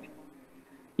 1 second.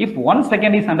 If 1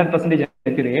 second is 100%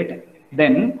 accurate,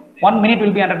 then 1 minute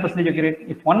will be 100% accurate.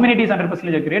 If 1 minute is 100%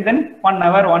 accurate, then 1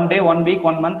 hour, 1 day, 1 week,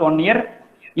 1 month, 1 year,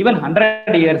 even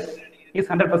 100 years is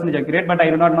 100% accurate. But I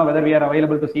do not know whether we are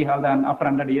available to see how the after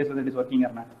 100 years whether it is working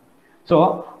or not.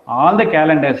 So all the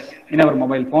calendars in our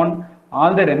mobile phone,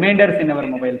 all the reminders in our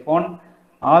mobile phone,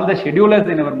 all the schedulers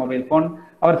in our mobile phone,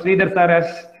 our Sridhar sir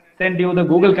has sent you the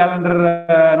Google Calendar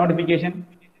notification.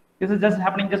 This is just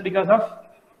happening just because of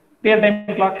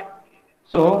real-time clock.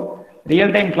 So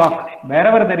real-time clock,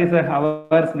 wherever there is a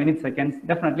hours, minutes, seconds,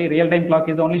 definitely real-time clock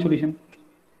is the only solution.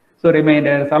 So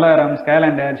reminders, alarms,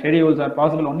 calendar, schedules are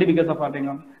possible only because of our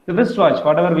time. The wristwatch,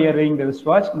 whatever we are doing, the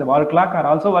wristwatch, the wall clock are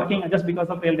also working just because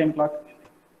of real-time clock,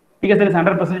 because there is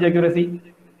 100% accuracy.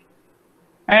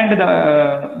 And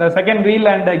the second wheel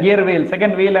and the gear wheel,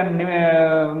 second wheel and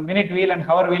minute wheel and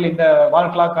hour wheel in the wall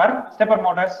clock are stepper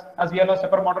motors. As we all know,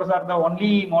 stepper motors are the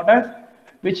only motors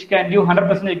which can give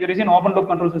 100% accuracy in open loop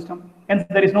control system. Hence,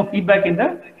 there is no feedback in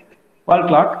the wall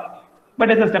clock,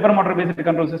 but it's a stepper motor based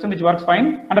control system which works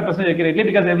fine 100% accurately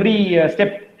because every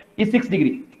step is 6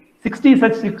 degree. 60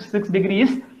 such 6 degree is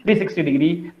 360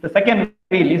 degree. The second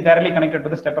wheel is directly connected to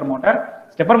the stepper motor.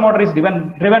 Stepper motor is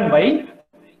driven by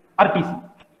RTC.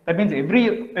 That means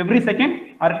every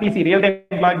second RTC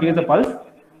real-time clock gives a pulse.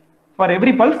 For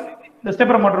every pulse, the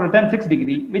stepper motor returns 6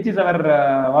 degree, which is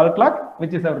our wall clock,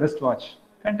 which is our wristwatch.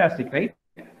 Fantastic, right?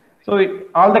 So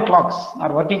all the clocks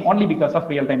are working only because of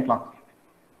real-time clock.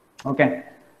 Okay.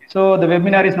 So the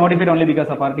webinar is notified only because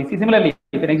of RTC. Similarly,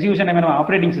 if an execution time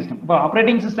operating system, for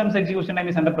operating system's execution time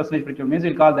is 100% secure, means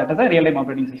we'll call that as a real-time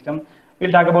operating system.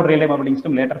 We'll talk about real-time operating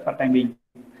system later for time being.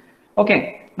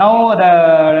 Okay. Now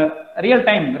the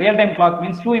real-time clock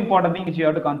means two important things which you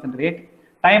have to concentrate.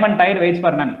 Time and tide waits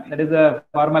for none. That is a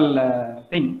formal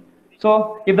thing.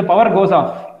 So if the power goes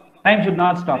off, time should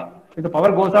not stop. If the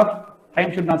power goes off,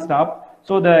 time should not stop.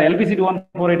 So the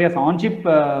LPC2148 has on-chip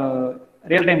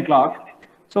real-time clock.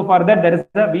 So for that there is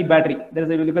a V battery. There is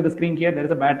a, if you look at the screen here, there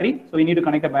is a battery. So we need to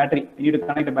connect a battery. We need to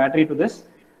connect a battery to this,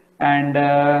 and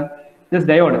this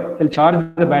diode will charge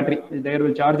the battery. This diode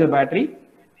will charge the battery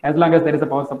as long as there is a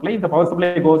power supply. If the power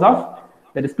supply goes off,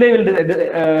 the display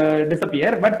will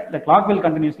disappear, but the clock will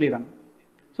continuously run.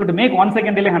 So to make 1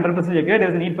 second delay 100% accurate, there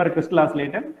is a need for a crystal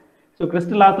oscillator. So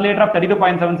crystal oscillator of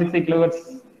 32.768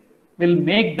 kHz will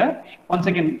make the 1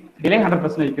 second delay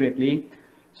 100% accurately.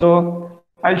 So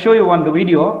I'll show you the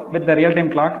video with the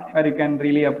real-time clock where you can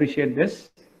really appreciate this.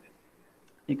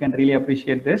 You can really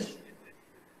appreciate this.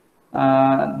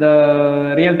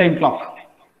 The real-time clock.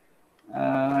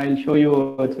 I'll show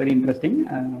you. It's very interesting.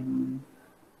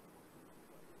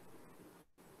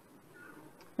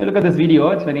 Look at this video.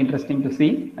 It's very interesting to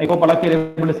see. I hope all of you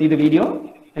are able to see the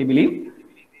video. I believe.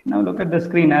 Now look at the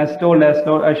screen as shown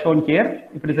here.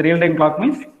 If it is a real-time clock,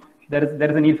 means there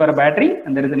is a need for a battery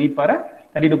and there is a need for a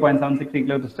 32.763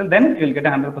 kHz crystal. Then you will get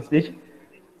 100%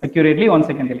 accurately 1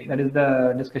 second delay. That is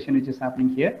the discussion which is happening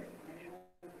here.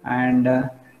 And the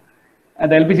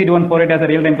LPC2148 as a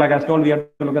real-time clock, as told, we have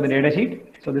to look at the data sheet.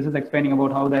 So this is explaining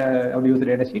about how to use the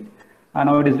data sheet.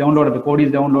 Now it is downloaded. The code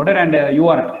is downloaded, and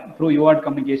UART, through UART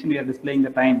communication, we are displaying the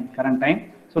current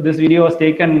time. So this video was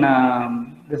taken.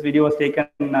 1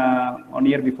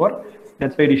 year before.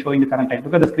 That's why it is showing the current time.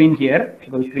 Look at the screen here.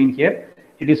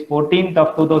 It is 14th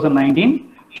of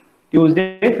 2019,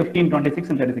 Tuesday, 15, 26,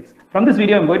 and 36. From this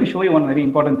video, I'm going to show you one very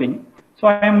important thing. So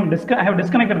I have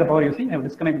disconnected the power. You see, I have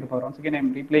disconnected the power. Once again,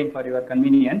 I'm replaying for your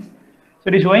convenience. So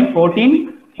it is showing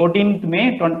 14th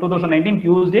May 2019,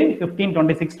 Tuesday, 15,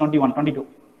 26, 21, 22.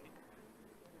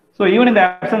 So even in the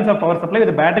absence of power supply, with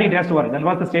the battery, it has to work. That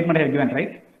was the statement I have given,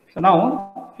 right? So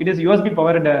now it is USB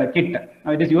powered kit.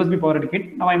 Now it is USB powered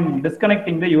kit. Now I'm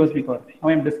disconnecting the USB power.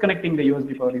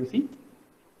 You see.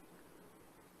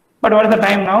 But what is the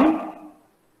time now?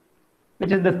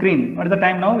 Which is the screen? What is the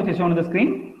time now which is shown on the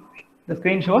screen? The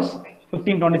screen shows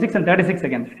 15, 26, and 36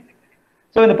 seconds.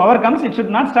 So when the power comes, it should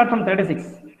not start from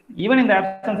 36. Even in the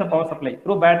absence of power supply,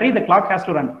 through battery, the clock has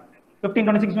to run. 15,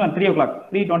 26 to 3 o'clock,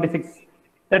 3, 26,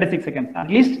 36 seconds. At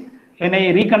least when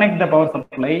I reconnect the power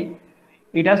supply,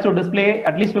 it has to display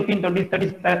at least 15, 20, 30,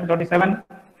 37.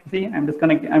 See, I'm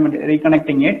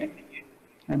reconnecting it.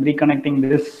 I'm reconnecting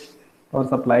this power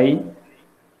supply.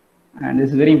 And this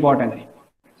is very important.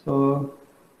 So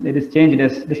it is changed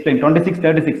as display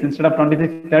 2636 instead of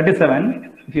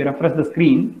 2637. If you refresh the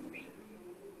screen,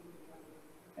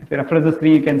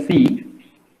 you can see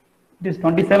it is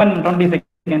 27-20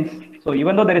 seconds. So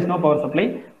even though there is no power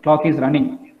supply, clock is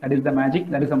running. That is the magic.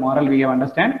 That is the moral we have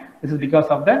understand. This is because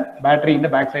of the battery in the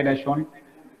backside as shown.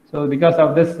 So because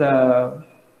of this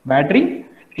battery,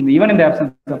 even in the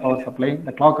absence of power supply,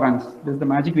 the clock runs. This is the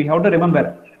magic we have to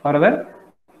remember forever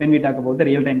when we talk about the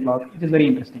real-time clock, which is very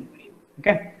interesting.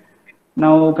 Okay.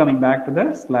 Now coming back to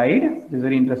the slide, this is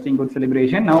very interesting, good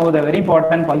celebration. Now the very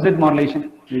important pulse width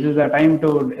modulation. This is the time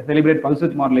to celebrate pulse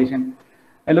width modulation.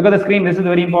 I look at the screen. This is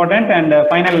very important and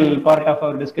final part of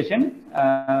our discussion.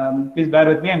 Please bear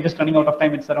with me. I'm just running out of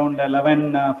time. It's around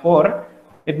 11:04.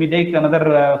 Let me take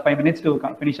another 5 minutes to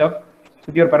finish up.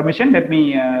 With your permission, let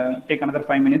me take another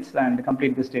 5 minutes and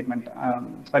complete this statement.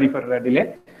 Sorry for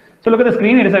delay. So look at the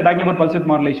screen. It is talking about pulse width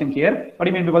modulation here. What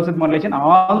do you mean by pulse width modulation?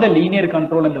 All the linear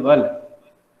control in the world,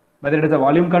 whether it is a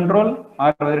volume control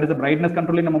or whether it is a brightness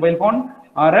control in a mobile phone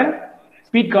or a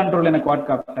speed control in a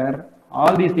quadcopter,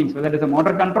 All these things, whether it is a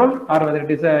motor control or whether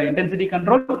it is a intensity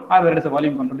control or whether it is a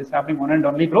volume control, is happening only and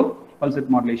only through pulse width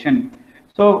modulation.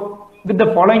 So with the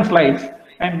following slides,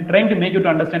 I am trying to make you to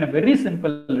understand a very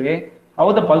simple way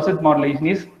how the pulse width modulation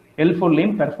is helpful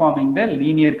in performing the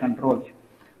linear control.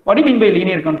 What do you mean by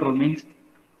linear control? Means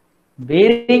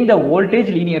varying the voltage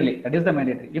linearly. That is the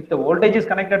mandatory. If the voltage is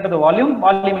connected to the volume,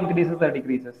 volume increases or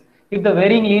decreases. If the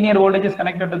varying linear voltage is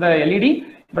connected to the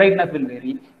LED, brightness will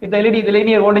vary. If the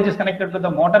linear voltage is connected to the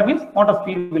motor, means motor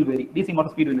speed will vary. DC motor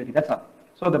speed will vary. That's all.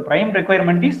 So the prime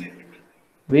requirement is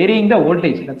varying the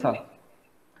voltage. That's all.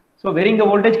 So varying the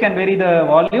voltage can vary the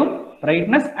volume,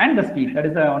 brightness, and the speed. That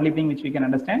is the only thing which we can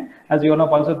understand. As you all know,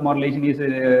 pulse width modulation is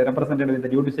represented with the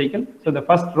duty cycle. So the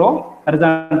first row,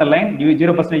 horizontal line,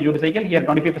 0% duty cycle. Here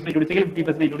 25% duty cycle,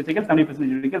 50% duty cycle, 70%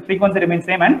 duty cycle. Frequency remains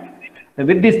same and the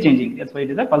width is changing. That's why it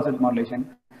is a pulse width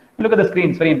modulation. Look at the screen,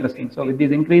 it's very interesting. So with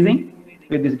this increasing,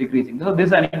 with this decreasing. So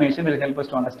this animation will help us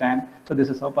to understand. So this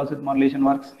is how pulse width modulation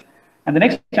works. And the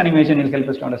next animation will help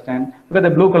us to understand. Look at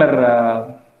the blue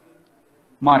color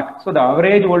mark. So the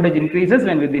average voltage increases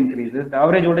when width increases. The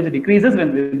average voltage decreases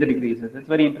when width decreases. It's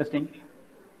very interesting.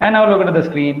 And now look at the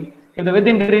screen. If the width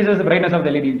increases, the brightness of the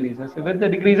LED increases. If width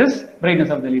decreases, brightness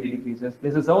of the LED decreases.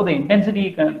 This is how the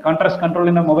intensity contrast control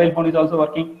in a mobile phone is also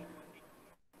working.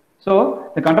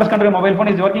 So the contrast control in a mobile phone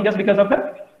is working just because of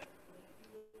the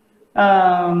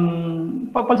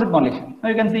pulse width modulation. Now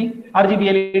you can see RGB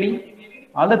LED,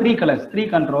 all the three colors, three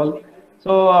control.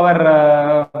 So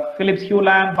our Philips Hue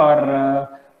lamp or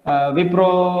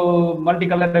Wipro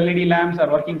multicolor LED lamps are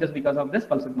working just because of this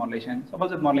pulse width modulation. So pulse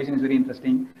width modulation is very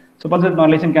interesting. So pulse width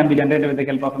modulation can be generated with the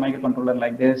help of a microcontroller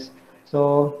like this.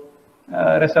 So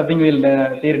rest of thing will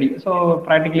theory. So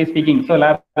practically speaking, so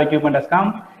lab equipment has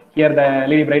come. Here the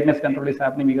LED brightness control is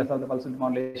happening because of the pulse width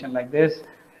modulation like this,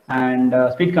 and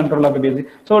speed control of the PSG.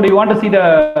 So do you want to see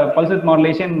the pulse width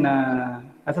modulation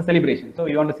as a celebration? So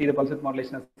you want to see the pulse width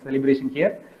modulation as a celebration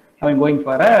here. Now I'm going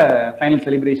for a final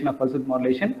celebration of pulse width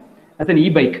modulation as an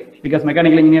e-bike, because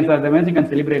mechanical engineers are the ones who can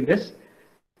celebrate this.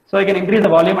 So I can increase the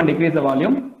volume and decrease the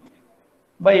volume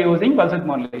by using pulse width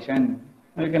modulation.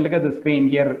 Now you can look at the screen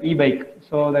here, e-bike.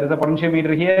 So there is a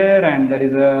potentiometer here and there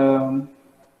is a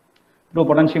through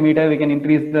potentiometer we can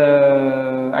increase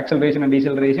the acceleration and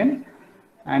deceleration,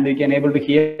 and we can able to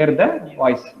hear the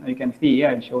voice. You can see,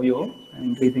 I'll show you. I'm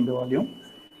increasing the volume.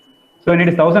 So when it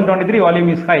is 1023, volume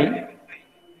is high.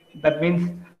 That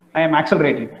means I am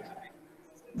accelerating.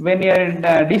 When you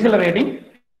are decelerating,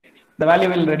 the value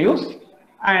will reduce,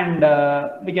 and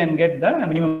we can get the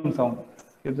minimum sound.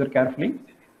 Observe carefully.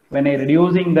 When I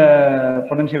reducing the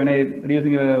potential, when I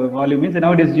reducing the volume, means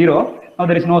now it is 0. Now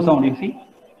there is no sound. You see.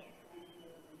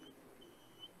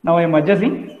 Now I am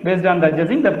adjusting. Based on the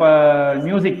adjusting, the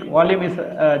music volume is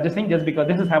adjusting just because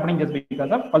this is happening just because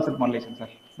of pulse width modulation, sir.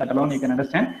 That alone you can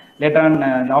understand. Later on,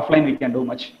 offline we can do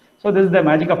much. So this is the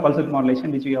magic of pulse width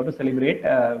modulation, which we have to celebrate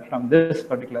from this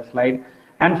particular slide.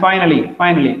 And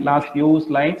finally, last few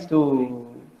slides to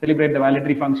celebrate the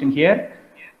validatory function here.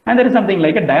 And there is something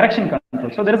like a direction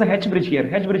control. So there is a H bridge here.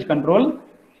 H bridge control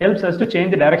helps us to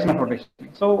change the direction of rotation.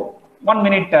 So 1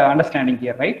 minute understanding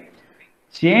here, right?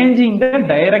 Changing the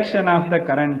direction of the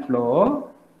current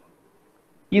flow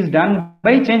is done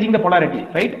by changing the polarity,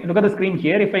 right? Look at the screen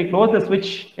here. If I close the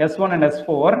switch S1 and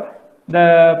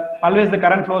S4, always the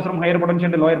current flows from higher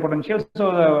potential to lower potential.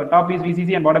 So the top is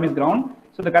VCC and bottom is ground.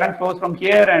 So the current flows from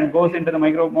here and goes into the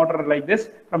micro motor like this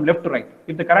from left to right.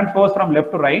 If the current flows from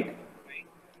left to right,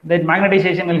 then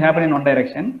magnetization will happen in one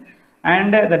direction,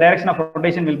 and the direction of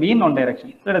rotation will be in one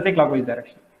direction. So let's say clockwise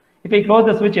direction. If I close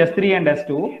the switch S3 and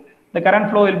S2, the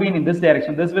current flow will be in this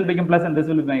direction. This will become plus and this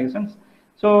will be minus.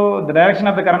 So the direction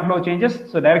of the current flow changes.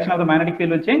 So direction of the magnetic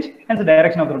field will change, hence the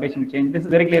direction of the rotation will change. This is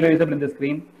very clearly visible in the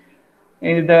screen.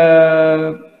 If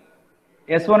the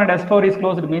S1 and S4 is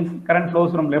closed, it means current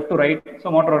flows from left to right. So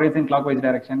motor rotates in clockwise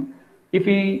direction. If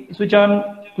we switch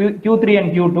on Q3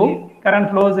 and Q2,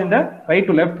 current flows in the right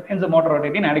to left, hence the motor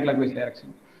rotates in anti-clockwise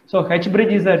direction. So H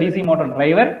bridge is a DC motor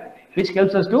driver, which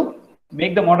helps us to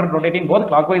make the motor rotate in both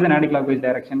clockwise and anti-clockwise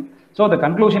direction. So the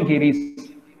conclusion here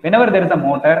is, whenever there is a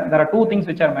motor, there are two things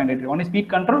which are mandatory. One is speed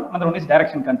control, another one is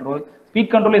direction control. Speed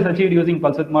control is achieved using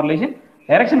pulse width modulation.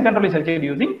 Direction control is achieved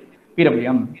using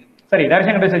PWM.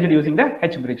 Direction control is achieved using the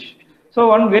H bridge. So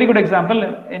one very good example,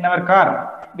 in our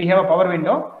car, we have a power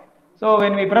window. So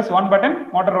when we press one button,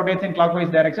 motor rotates in clockwise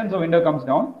direction, so window comes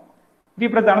down. If we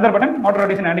press another button, motor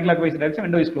rotates in anti-clockwise direction,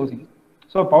 window is closing.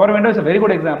 So power window is a very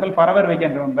good example. Forever we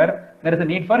can remember there is a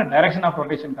need for direction of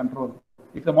rotation control.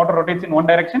 If the motor rotates in one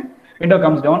direction, window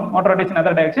comes down. Motor rotates in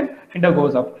another direction, window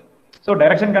goes up. So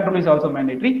direction control is also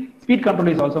mandatory. Speed control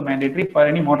is also mandatory for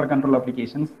any motor control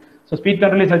applications. So speed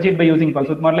control is achieved by using pulse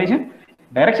width modulation.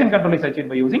 Direction control is achieved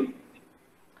by using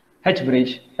H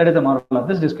bridge. That is the moral of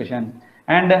this discussion.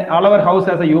 And all our house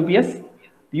has a UPS.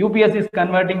 UPS is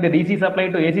converting the DC supply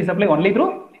to AC supply only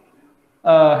through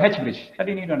H bridge. That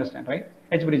you need to understand, right?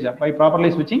 H bridge. By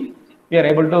properly switching, we are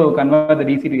able to convert the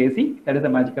DC to AC. That is the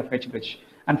magic of H bridge.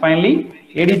 And finally,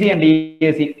 ADC and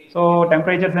DAC. So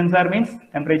temperature sensor means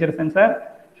temperature sensor.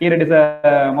 Here it is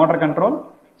a motor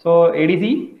control. So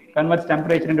ADC converts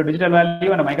temperature into digital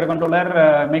value, and a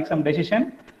microcontroller makes some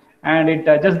decision, and it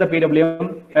adjusts the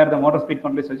PWM where the motor speed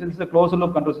control is. This is a closed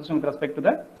loop control system with respect to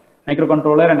the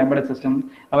microcontroller and embedded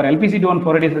system. Our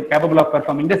LPC2148 is capable of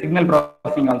performing the signal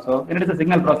processing also. When it is a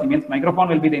signal processing, means microphone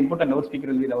will be the input and loudspeaker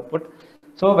will be the output.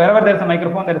 So wherever there is a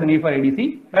microphone, there is a need for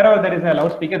ADC. Wherever there is a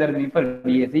loudspeaker, there is a need for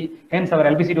DAC. Hence, our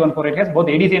LPC2148 has both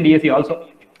ADC and DAC also.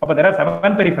 But there are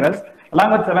 7 peripherals.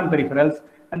 Along with 7 peripherals,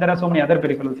 and there are so many other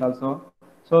peripherals also.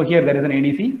 So here there is an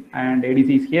ADC, and ADC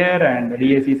is here, and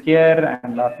DAC is here,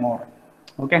 and lot more.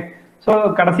 Okay.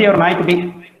 So kadasi or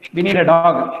naikuti, we need a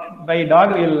dog. By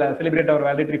dog, we will celebrate our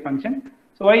validatory function.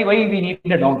 So why we need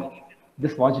a dog?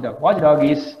 This watchdog. Watchdog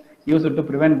is used to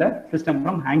prevent the system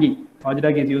from hanging.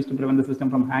 Watchdog is used to prevent the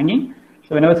system from hanging.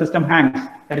 So whenever system hangs,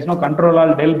 there is no control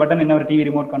or del button in our TV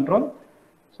remote control.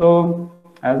 So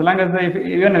as long as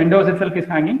even Windows itself is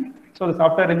hanging, so the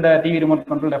software in the TV remote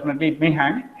control definitely it may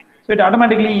hang. So it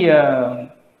automatically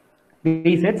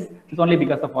resets. It's only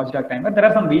because of watchdog timer. There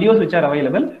are some videos which are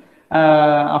available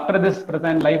after this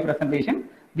live presentation.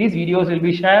 These videos will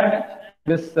be shared.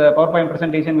 This PowerPoint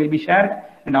presentation will be shared,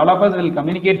 and all of us will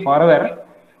communicate forever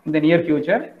in the near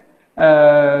future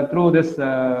through this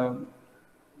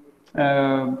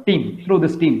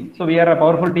team. So we are a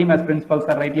powerful team, as Principal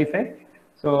Sir rightly said.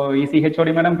 So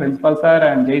ECHOD Madam, Principal Sir,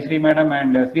 and Jayashree Madam,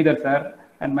 and Sridhar Sir,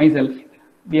 and myself.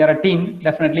 We are a team.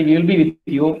 Definitely, we will be with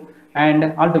you,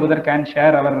 and all together can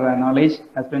share our knowledge,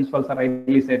 as Principal Sir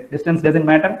rightly said. Distance doesn't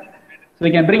matter. So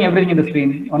we can bring everything in the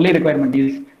screen. Only requirement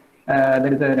is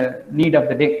there is a need of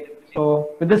the day.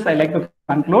 So with this, I like to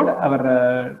conclude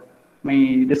our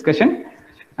my discussion.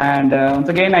 And once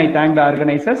again, I thank the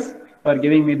organizers for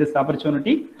giving me this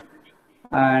opportunity.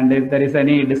 And if there is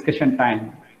any discussion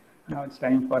time, now it's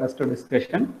time for us to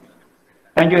discussion.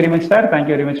 Thank you very much, sir. Thank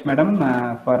you very much, madam,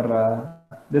 for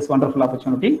this wonderful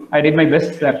opportunity. I did my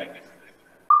best, sir.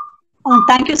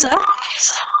 Thank you, sir.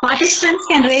 Participants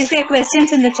can raise their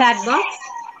questions in the chat box.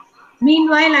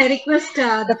 Meanwhile, I request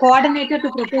the coordinator to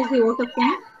propose the vote of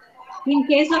thanks. In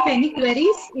case of any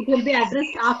queries, it will be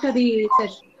addressed after the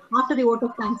session, after the vote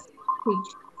of thanks speech.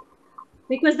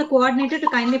 Request the coordinator to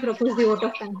kindly propose the vote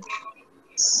of thanks.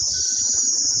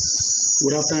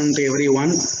 Good afternoon to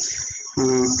everyone.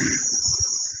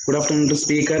 Good afternoon to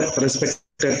speaker,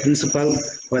 respected principal,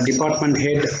 our department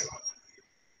head,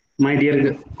 my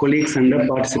dear colleagues and the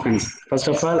participants. First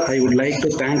of all, I would like to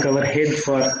thank our head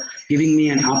for giving me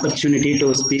an opportunity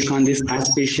to speak on this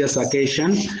auspicious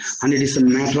occasion, and it is a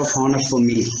matter of honor for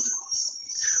me.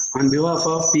 On behalf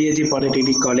of PSG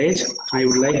Polytechnic College, I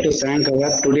would like to thank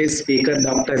our today's speaker,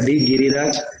 Dr. D.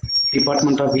 Giriraj,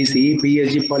 Department of ECE,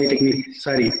 PSG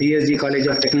College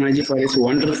of Technology, for his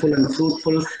wonderful and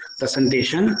fruitful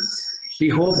presentation. We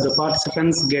hope the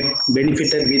participants get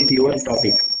benefited with your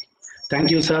topic.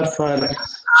 Thank you, sir, for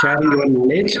sharing your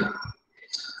knowledge.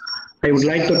 I would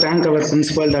like to thank our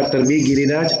principal, Dr. B.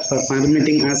 Giriraj, for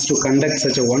permitting us to conduct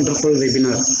such a wonderful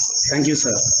webinar. Thank you,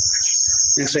 sir.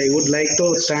 Next, I would like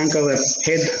to thank our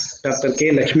head, Dr.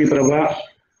 K. Lakshmi Prabha,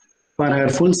 for her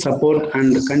full support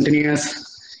and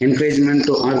continuous encouragement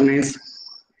to organize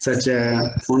such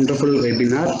a wonderful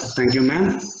webinar. Thank you,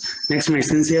 ma'am. Next, my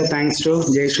sincere thanks to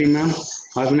Jayashree ma'am,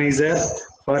 organizer,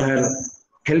 for her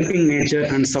helping nature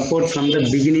and support from the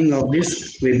beginning of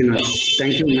this webinar.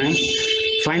 Thank you, ma'am.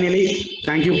 Finally,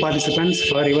 thank you participants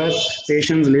for your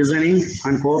patience, listening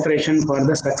and cooperation for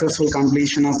the successful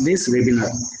completion of this webinar.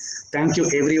 Thank you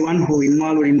everyone who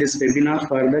involved in this webinar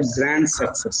for the grand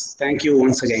success. Thank you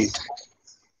once again.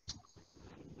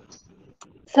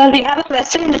 Sir, we have a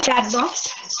question in the chat box.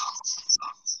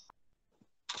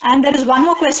 And there is one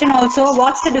more question also.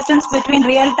 What's the difference between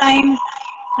real-time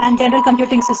and general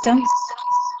computing systems?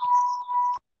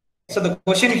 So the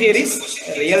question here is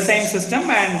real-time system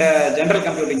and general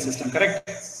computing system, correct?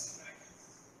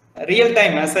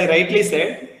 Real-time, as I rightly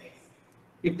said,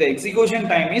 if the execution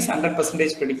time is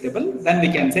 100% predictable, then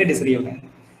we can say it is real-time.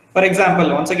 For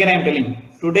example, once again I am telling,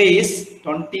 today is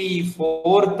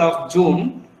 24th of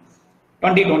June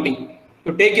 2020.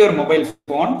 You take your mobile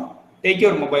phone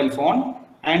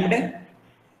and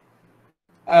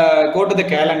go to the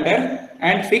calendar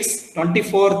and fix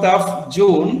 24th of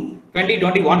June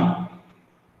 2021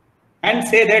 and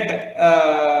say that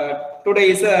today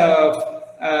is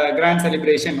a grand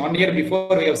celebration. 1 year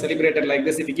before we have celebrated like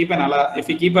this. If you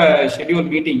keep a scheduled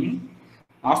meeting,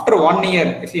 after 1 year,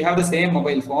 if you have the same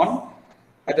mobile phone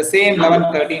at the same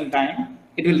 11:13 time,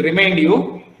 it will remind you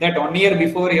that 1 year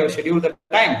before you have scheduled the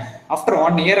time. After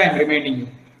 1 year, I am reminding you.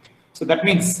 So that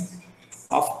means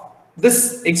of this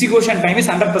execution time is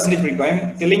 100% predictable. I am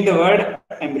telling the word,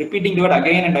 I am repeating the word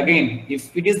again and again. If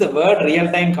it is the word real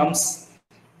time comes,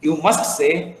 you must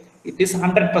say it is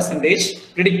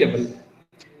 100% predictable.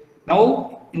 Now,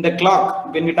 in the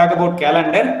clock, when we talk about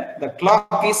calendar, the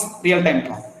clock is real time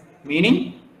clock, meaning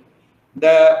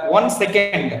the 1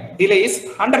 second delay is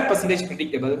 100%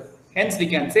 predictable. Hence, we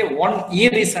can say 1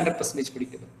 year is 100%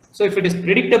 predictable. So, if it is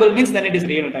predictable means then it is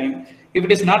real time. If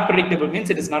it is not predictable means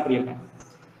it is not real time.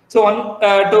 So,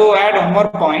 to add one more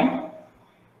point,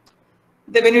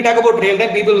 when you talk about real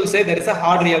time, people will say there is a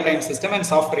hard real time system and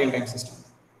soft real time system.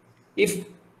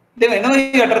 Whenever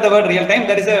you utter the word real time,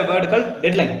 there is a word called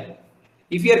deadline.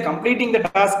 If you are completing the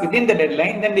task within the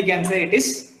deadline, then we can say it is.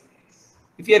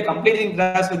 If you are completing the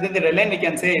task within the deadline, we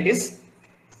can say it is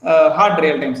hard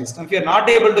real time system. If you are not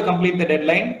able to complete the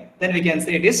deadline, then we can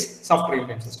say it is soft real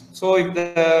time system. So if the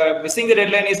missing the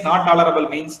deadline is not tolerable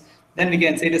means, then we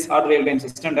can say it is hard real time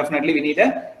system. Definitely, we need a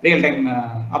real time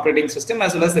operating system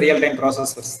as well as real time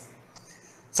processors.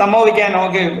 Somehow we can,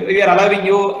 okay, we are allowing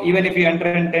you even if you enter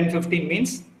in 10-15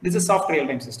 means this is soft real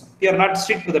time system. We are not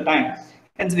strict to the time.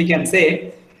 Hence we can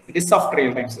say it is soft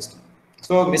real time system.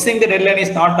 So missing the deadline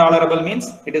is not tolerable means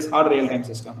it is hard real time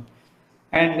system.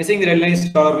 And missing the deadline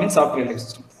is tolerable means soft real time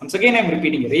system. Once again I am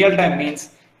repeating, real time means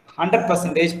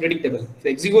 100% predictable. If the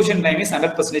execution time is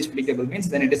 100% predictable means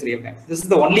then it is real time. This is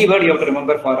the only word you have to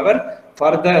remember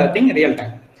for the thing real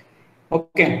time.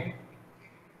 Okay.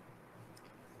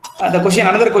 Another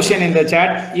question in the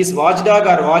chat is watchdog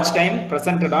or watch time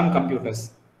presented on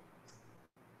computers?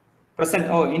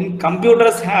 In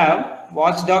computers have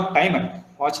watchdog timer.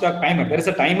 Watchdog timer. There is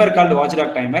a timer called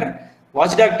watchdog timer.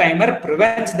 Watchdog timer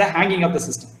prevents the hanging of the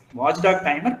system. Watchdog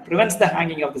timer prevents the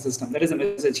hanging of the system. There is a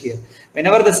message here.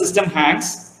 Whenever the system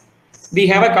hangs, we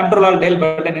have a Control-Alt-Del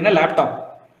button in a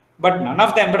laptop, but none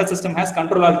of the embedded system has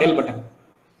Control-Alt-Del button.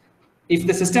 If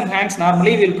the system hangs,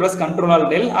 normally we will press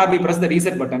Control-Alt-Del or we press the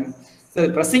reset button.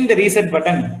 So pressing the reset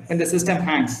button when the system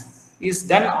hangs is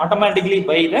done automatically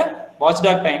by the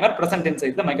watchdog timer present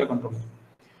inside the microcontroller.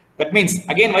 That means,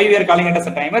 again, why we are calling it as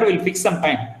a timer, we will fix some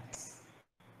time.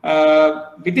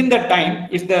 Within that time,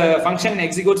 if the function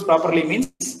executes properly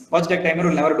means watchdog timer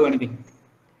will never do anything.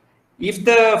 If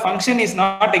the function is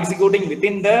not executing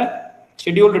within the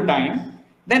scheduled time,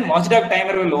 then watchdog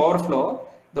timer will overflow.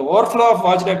 The overflow of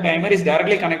watchdog timer is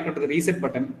directly connected to the reset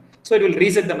button, so it will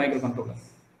reset the microcontroller.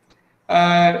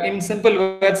 In simple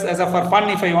words, as for fun,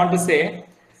 if I want to say,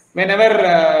 whenever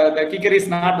the kicker is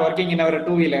not working in our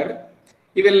two-wheeler,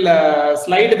 he will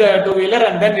slide the two-wheeler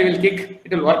and then we will kick,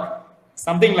 it will work.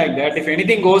 Something like that. If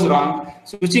anything goes wrong,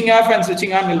 switching off and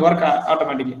switching on will work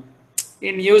automatically.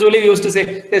 Usually we used to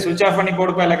say, hey, switch off and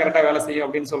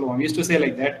we used to say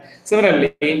like that.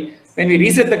 Similarly, when we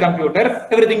reset the computer,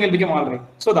 everything will become all right.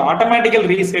 So the automatical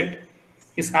reset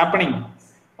is happening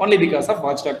only because of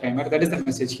watchdog timer. That is the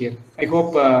message here. I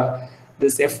hope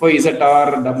this FYZ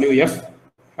or WF,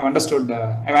 I've understood,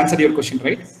 I've answered your question,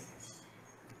 right?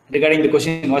 Regarding the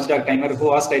question watchdog timer,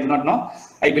 who asked, I do not know.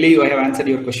 I believe I have answered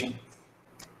your question.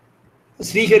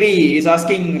 Srihari is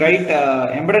asking, right,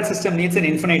 embedded system needs an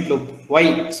infinite loop.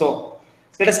 Why? So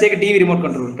let us take a TV remote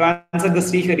control. To answer the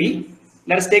Srihari,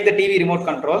 let us take the TV remote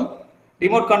control.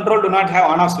 Remote control do not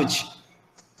have on-off switch.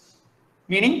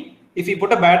 Meaning, if you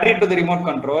put a battery to the remote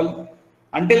control,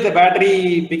 until the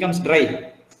battery becomes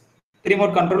dry, the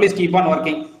remote control is keep on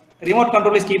working. Remote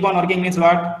control is keep on working means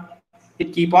what?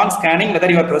 It keep on scanning whether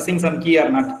you are pressing some key or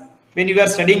not. When you are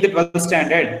studying the 12th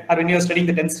standard or when you are studying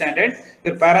the 10th standard,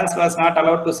 your parents was not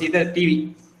allowed to see the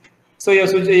TV. So you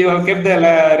have kept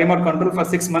the remote control for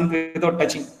 6 months without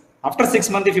touching. After 6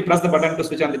 months, if you press the button to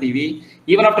switch on the TV,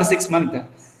 even after 6 months,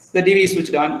 the TV is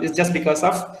switched on. It's just because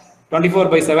of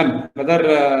 24/7. Whether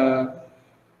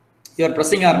you are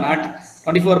pressing or not,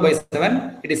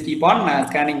 24/7, it is keep on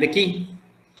scanning the key.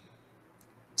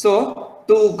 So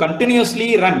to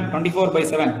continuously run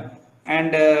 24/7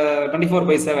 and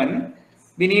 24/7,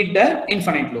 we need the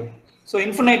infinite loop. So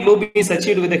infinite loop is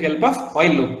achieved with the help of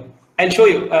while loop. I'll show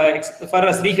you for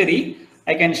a Srihari.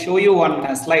 I can show you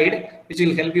one slide which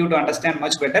will help you to understand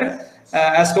much better.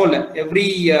 As told,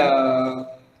 every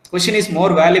question is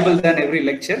more valuable than every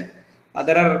lecture.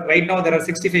 Right now there are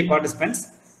 65 participants.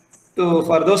 So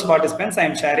for those participants, I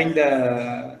am sharing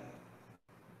the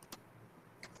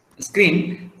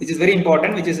screen, which is very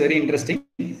important, which is very interesting.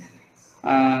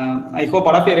 I hope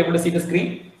all of you are able to see the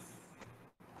screen.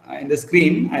 In the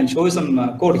screen, I'll show you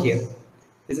some code here.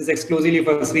 This is exclusively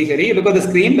for Srihari. Look at the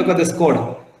screen, look at this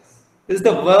code. This is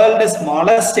the world's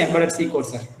smallest embedded C code,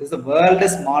 sir. This is the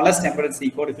world's smallest embedded C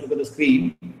code. If you look at the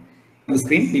screen,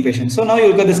 be patient. So now you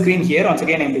look at the screen here. Once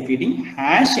again, I'm repeating.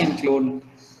 Hash include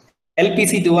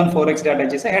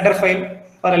LPC2148.h is a header file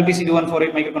for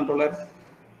LPC2148 microcontroller.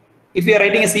 If you are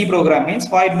writing a C program, means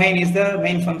void main is the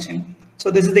main function.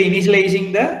 So this is the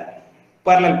initializing the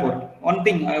parallel port.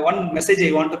 One message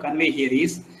I want to convey here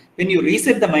is when you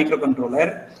reset the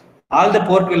microcontroller, all the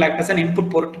port will act as an input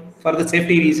port for the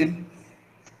safety reason.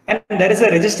 And there is a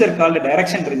register called a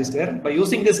direction register. By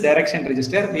using this direction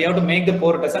register, we have to make the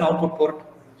port as an output port.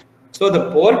 So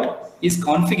the port is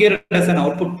configured as an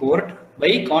output port by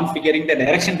configuring the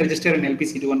direction register in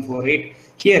LPC2148.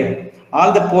 Here,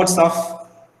 all the ports of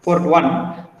port 1,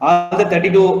 all the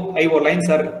 32 IO lines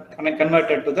are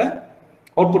converted to the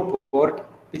output port,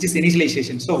 which is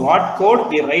initialization. So what code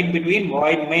we write between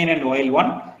void main and while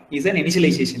 1 is an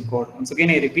initialization code. Once again,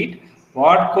 I repeat,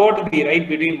 what code we write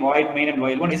between void main and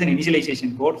while 1 is an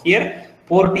initialization code. Here,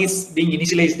 port is being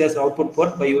initialized as output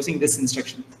port by using this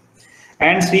instruction.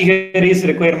 And Srihari's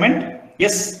requirement,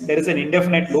 yes, there is an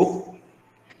indefinite loop.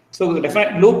 So the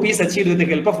definite loop is achieved with the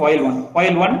help of while 1.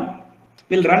 While 1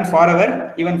 will run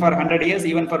forever, even for 100 years,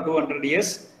 even for 200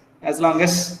 years. As long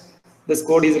as this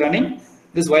code is running,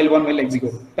 this while 1 will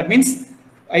execute. That means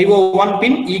IO1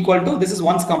 pin equal to, this is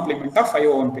 1's complement of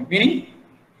IO1 pin, meaning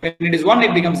when it is 1,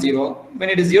 it becomes 0. When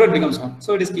it is 0, it becomes 1.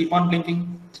 So it is keep on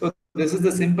blinking. So this is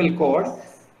the simple code,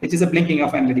 which is a blinking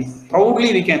of an LED.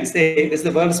 Proudly we can say this is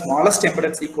the world's smallest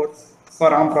embedded C code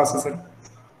for ARM processor.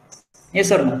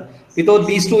 Yes or no? Without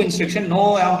these two instructions,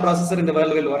 no ARM processor in the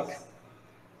world will work.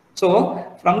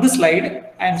 So from this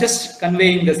slide, I am just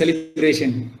conveying the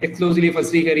celebration exclusively for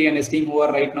Srihari and his team who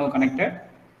are right now connected.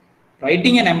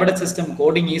 Writing an embedded system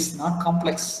coding is not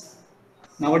complex.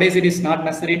 Nowadays, it is not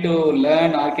necessary to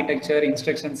learn architecture,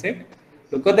 instruction set.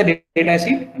 Look at the data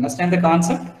sheet, understand the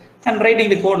concept, and writing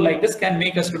the code like this can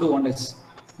make us to do wonders.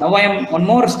 Now I am one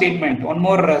more statement, one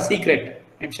more secret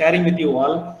I am sharing with you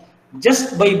all.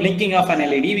 Just by blinking of an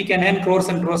LED, we can earn crores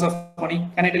and crores of money.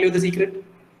 Can I tell you the secret?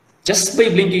 Just by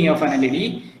blinking of an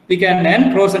LED, we can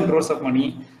earn crores and crores of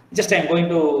money. Just I am going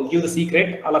to give the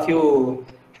secret. All of you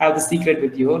have the secret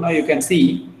with you. Now you can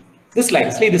see this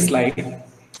slide. See this slide.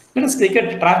 Let us take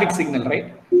a traffic signal,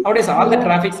 right? Nowadays, all the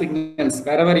traffic signals,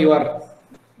 wherever you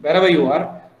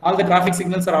are, all the traffic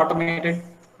signals are automated.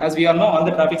 As we all know, all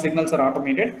the traffic signals are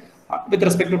automated with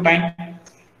respect to time.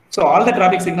 So all the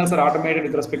traffic signals are automated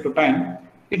with respect to time.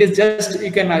 It is just,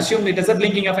 you can assume it is a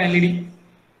blinking of an LED.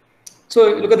 So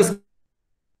look at this.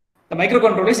 The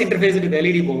microcontroller is interfaced with the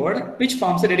LED board, which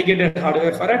forms a dedicated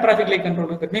hardware for a traffic light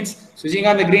controller. That means switching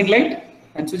on the green light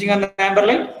and switching on the amber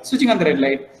light, switching on the red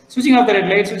light, switching off the red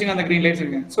light, switching on the green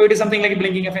light. So it is something like a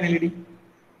blinking of an LED.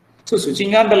 So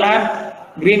switching on the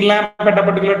lamp, green lamp at a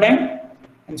particular time,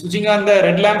 and switching on the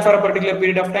red lamp for a particular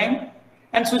period of time,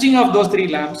 and switching off those three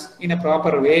lamps in a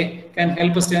proper way can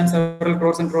help us to earn several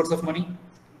crores and crores of money,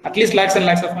 at least lakhs and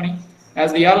lakhs of money.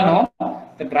 As we all know,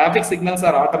 the traffic signals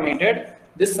are automated.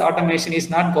 This automation is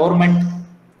not government.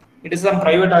 It is some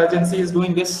private agency is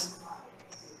doing this.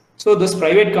 So this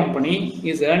private company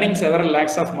is earning several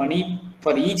lakhs of money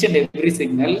for each and every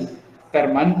signal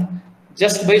per month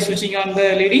just by switching on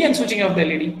the LED and switching off the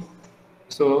LED.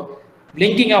 So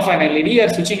blinking of an LED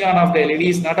or switching on of the LED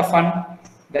is not a fun.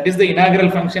 That is the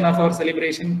inaugural function of our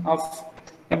celebration of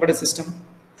embedded system.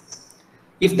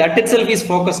 If that itself is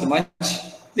focused much,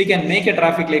 we can make a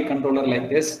traffic light controller like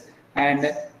this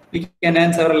and we can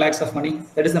earn several lakhs of money.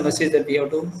 That is the message that we have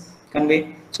to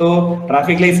convey. So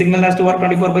traffic light signal has to work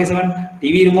 24/7.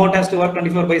 TV remote has to work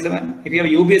 24/7. If you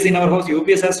have UPS in our house,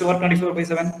 UPS has to work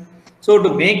 24/7. So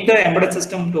to make the embedded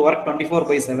system to work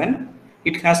 24/7,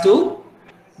 it has to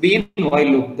be in while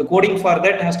loop. The coding for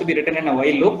that has to be written in a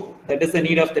while loop. That is the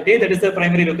need of the day. That is the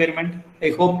primary requirement. I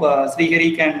hope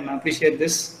Srihari can appreciate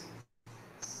this.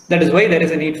 That is why there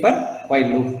is a need for while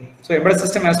loop. So embedded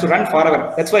system has to run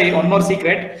forever. That's why one more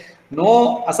secret,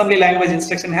 no assembly language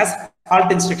instruction has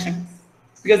halt instruction,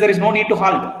 because there is no need to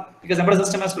halt, because embedded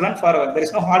system has to run forever. There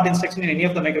is no halt instruction in any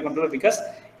of the microcontroller because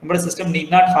embedded system need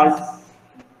not halt.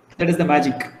 That is the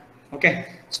magic. Okay.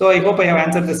 So I hope I have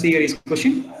answered the Srihari's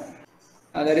question.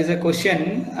 There is a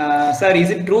question, sir, is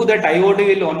it true that IoT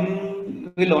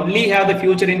will only have the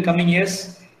future in coming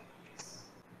years?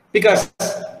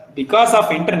 Because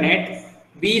of internet,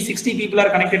 we 60 people are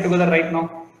connected together right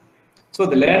now. So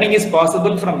the learning is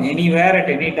possible from anywhere at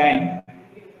any time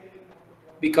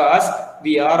because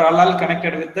we are all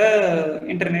connected with the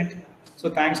internet. So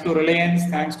thanks to Reliance,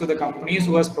 thanks to the companies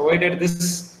who has provided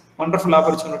this wonderful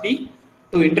opportunity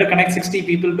to interconnect 60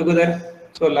 people together.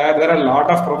 So there are a lot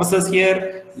of professors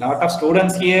here, lot of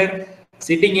students here,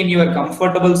 sitting in your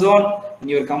comfortable zone, in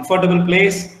your comfortable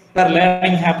place where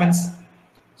learning happens.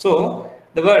 So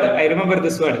the word, I remember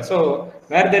this word. So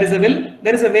where there is a will,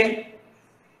 there is a way.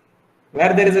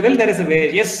 Where there is a will, there is a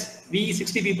way. Yes, we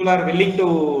 60 people are willing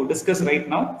to discuss right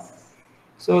now.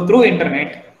 So through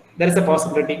internet, there is a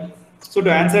possibility. So to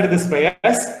answer this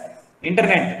prayers,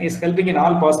 internet is helping in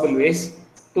all possible ways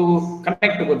to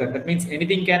connect together. That means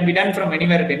anything can be done from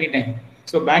anywhere at any time.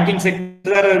 So banking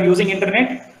sector are using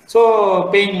internet. So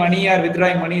paying money or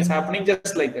withdrawing money is happening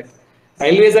just like that.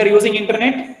 Railways are using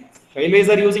internet. Railways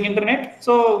are using internet.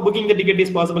 So booking the ticket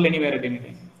is possible anywhere at any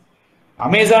time.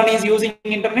 Amazon is using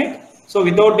internet. So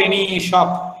without any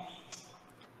shop,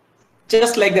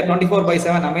 just like the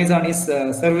 24/7 Amazon is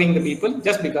serving the people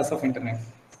just because of internet.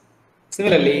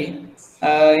 Similarly,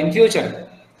 in future,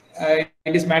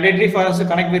 it is mandatory for us to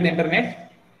connect with the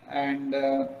internet. And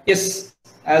yes,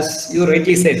 as you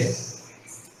rightly said,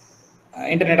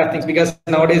 Internet of Things, because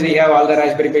nowadays we have all the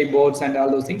Raspberry Pi boards and all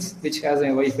those things, which has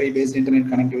a Wi-Fi based internet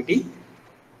connectivity.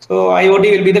 So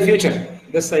IoT will be the future.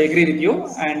 This I agree with you,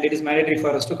 and it is mandatory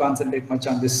for us to concentrate much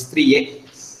on this 3A.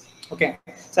 Okay,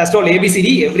 so as told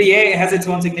ABCD, every A has its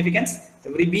own significance,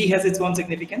 every B has its own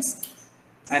significance,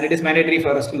 and it is mandatory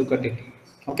for us to look at it.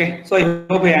 Okay, so I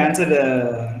hope I answered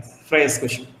Freya's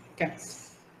question. Okay,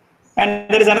 and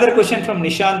there is another question from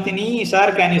Nishantini.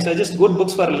 Sir, can you suggest good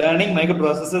books for learning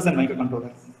microprocessors and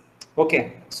microcontroller?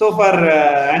 Okay, so for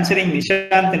answering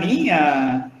Nishantini,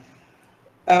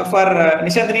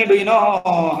 Nishantini, do you know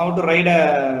how to ride a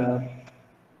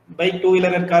bike,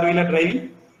 two-wheeler and car-wheeler driving?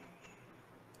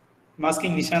 I'm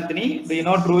asking Nishantini, do you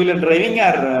know two-wheeler driving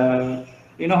or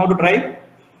do you know how to drive?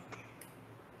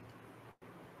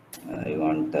 I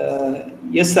want,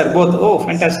 yes sir, both. Oh,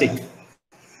 fantastic.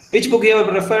 Which book you have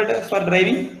preferred for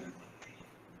driving?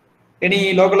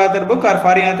 Any local author book or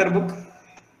foreign author book?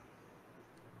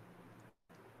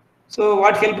 So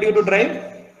what helped you to drive?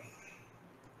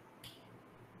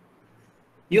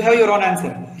 You have your own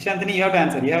answer. Shantini, you have to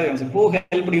answer. You have your answer. Who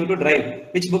helped you to drive?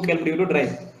 Which book helped you to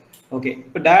drive? Okay.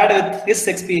 So dad, with his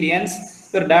experience,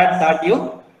 your dad taught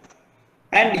you,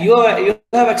 and you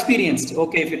have experienced.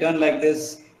 Okay, if you turn like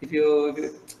this, if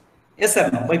you yes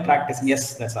or no, by practicing.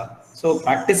 Yes, that's all. So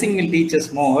practicing will teach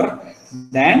us more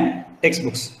than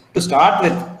textbooks. To start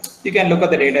with, you can look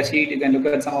at the data sheet. You can look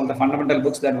at some of the fundamental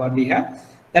books that what we have.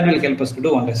 That will help us to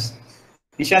do wonders.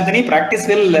 Nishantini, practice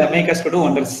will make us to do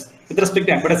wonders with respect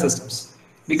to embedded systems.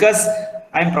 Because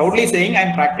I am proudly saying I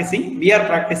am practicing. We are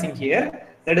practicing here.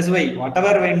 That is why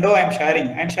whatever window I am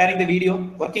sharing the video,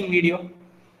 working video.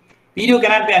 Video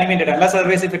cannot be animated unless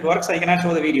otherwise if it works, I cannot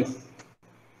show the video.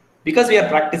 Because we are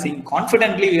practicing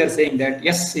confidently, we are saying that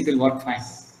yes, it will work fine.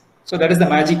 So that is the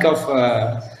magic of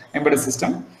embedded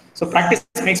system. So practice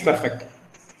makes perfect.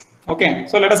 Okay,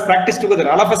 so let us practice together.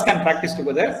 All of us can practice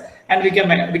together, and we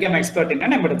can become expert in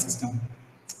an embedded system.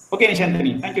 Okay,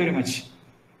 Nishantini, thank you very much.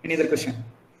 Any other question?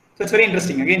 So it's very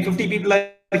interesting. Again, 50 people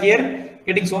are here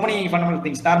getting so many fundamental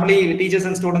things. Normally, teachers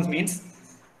and students means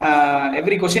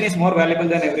every question is more valuable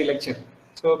than every lecture.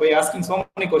 So by asking so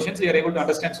many questions, we are able to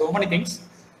understand so many things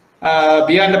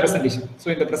beyond the presentation.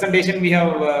 So in the presentation, we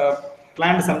have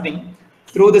planned something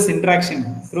through this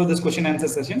interaction, through this question answer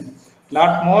session.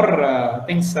 Lot more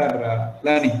things are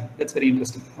learning. That's very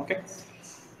interesting. Okay.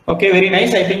 Okay, very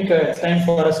nice. I think it's time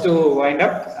for us to wind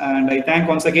up. And I thank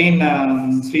once again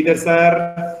Sridhar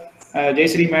sir,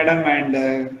 Jayashree madam,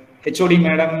 and HOD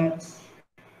madam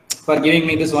for giving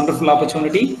me this wonderful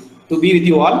opportunity to be with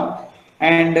you all.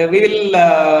 And we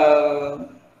will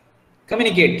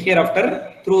communicate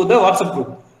hereafter through the WhatsApp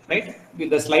group, right?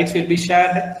 The slides will be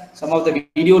shared. Some of the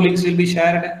video links will be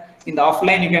shared. In the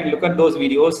offline, you can look at those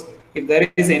videos. If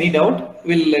there is any doubt,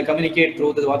 we'll communicate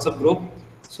through the WhatsApp group.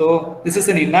 So this is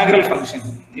an inaugural function.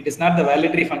 It is not the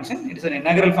validatory function. It is an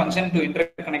inaugural function to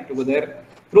interconnect together.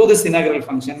 Through this inaugural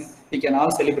function, we can all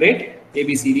celebrate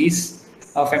ABCDs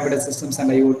of embedded systems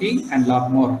and IoT and lot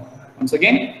more. Once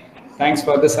again, thanks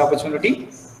for this opportunity.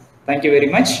 Thank you very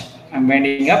much. I'm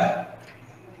winding up.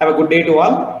 Have a good day to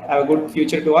all. Have a good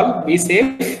future to all. Be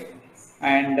safe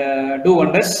and do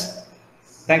wonders.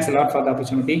 Thanks a lot for the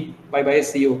opportunity. Bye-bye.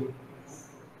 See you.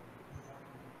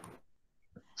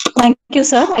 Thank you,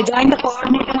 sir. I joined the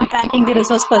coordinator and thanking the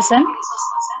resource person.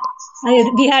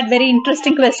 We had very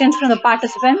interesting questions from the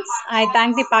participants. I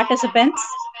thank the participants.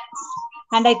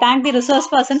 And I thank the resource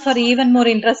person for even more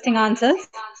interesting answers.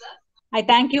 I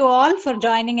thank you all for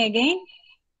joining again.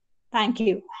 Thank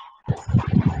you.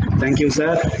 Thank you,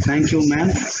 sir. Thank you, ma'am.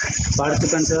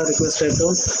 Participants are requested to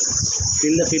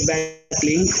fill the feedback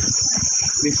link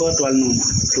before 12 noon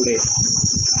today.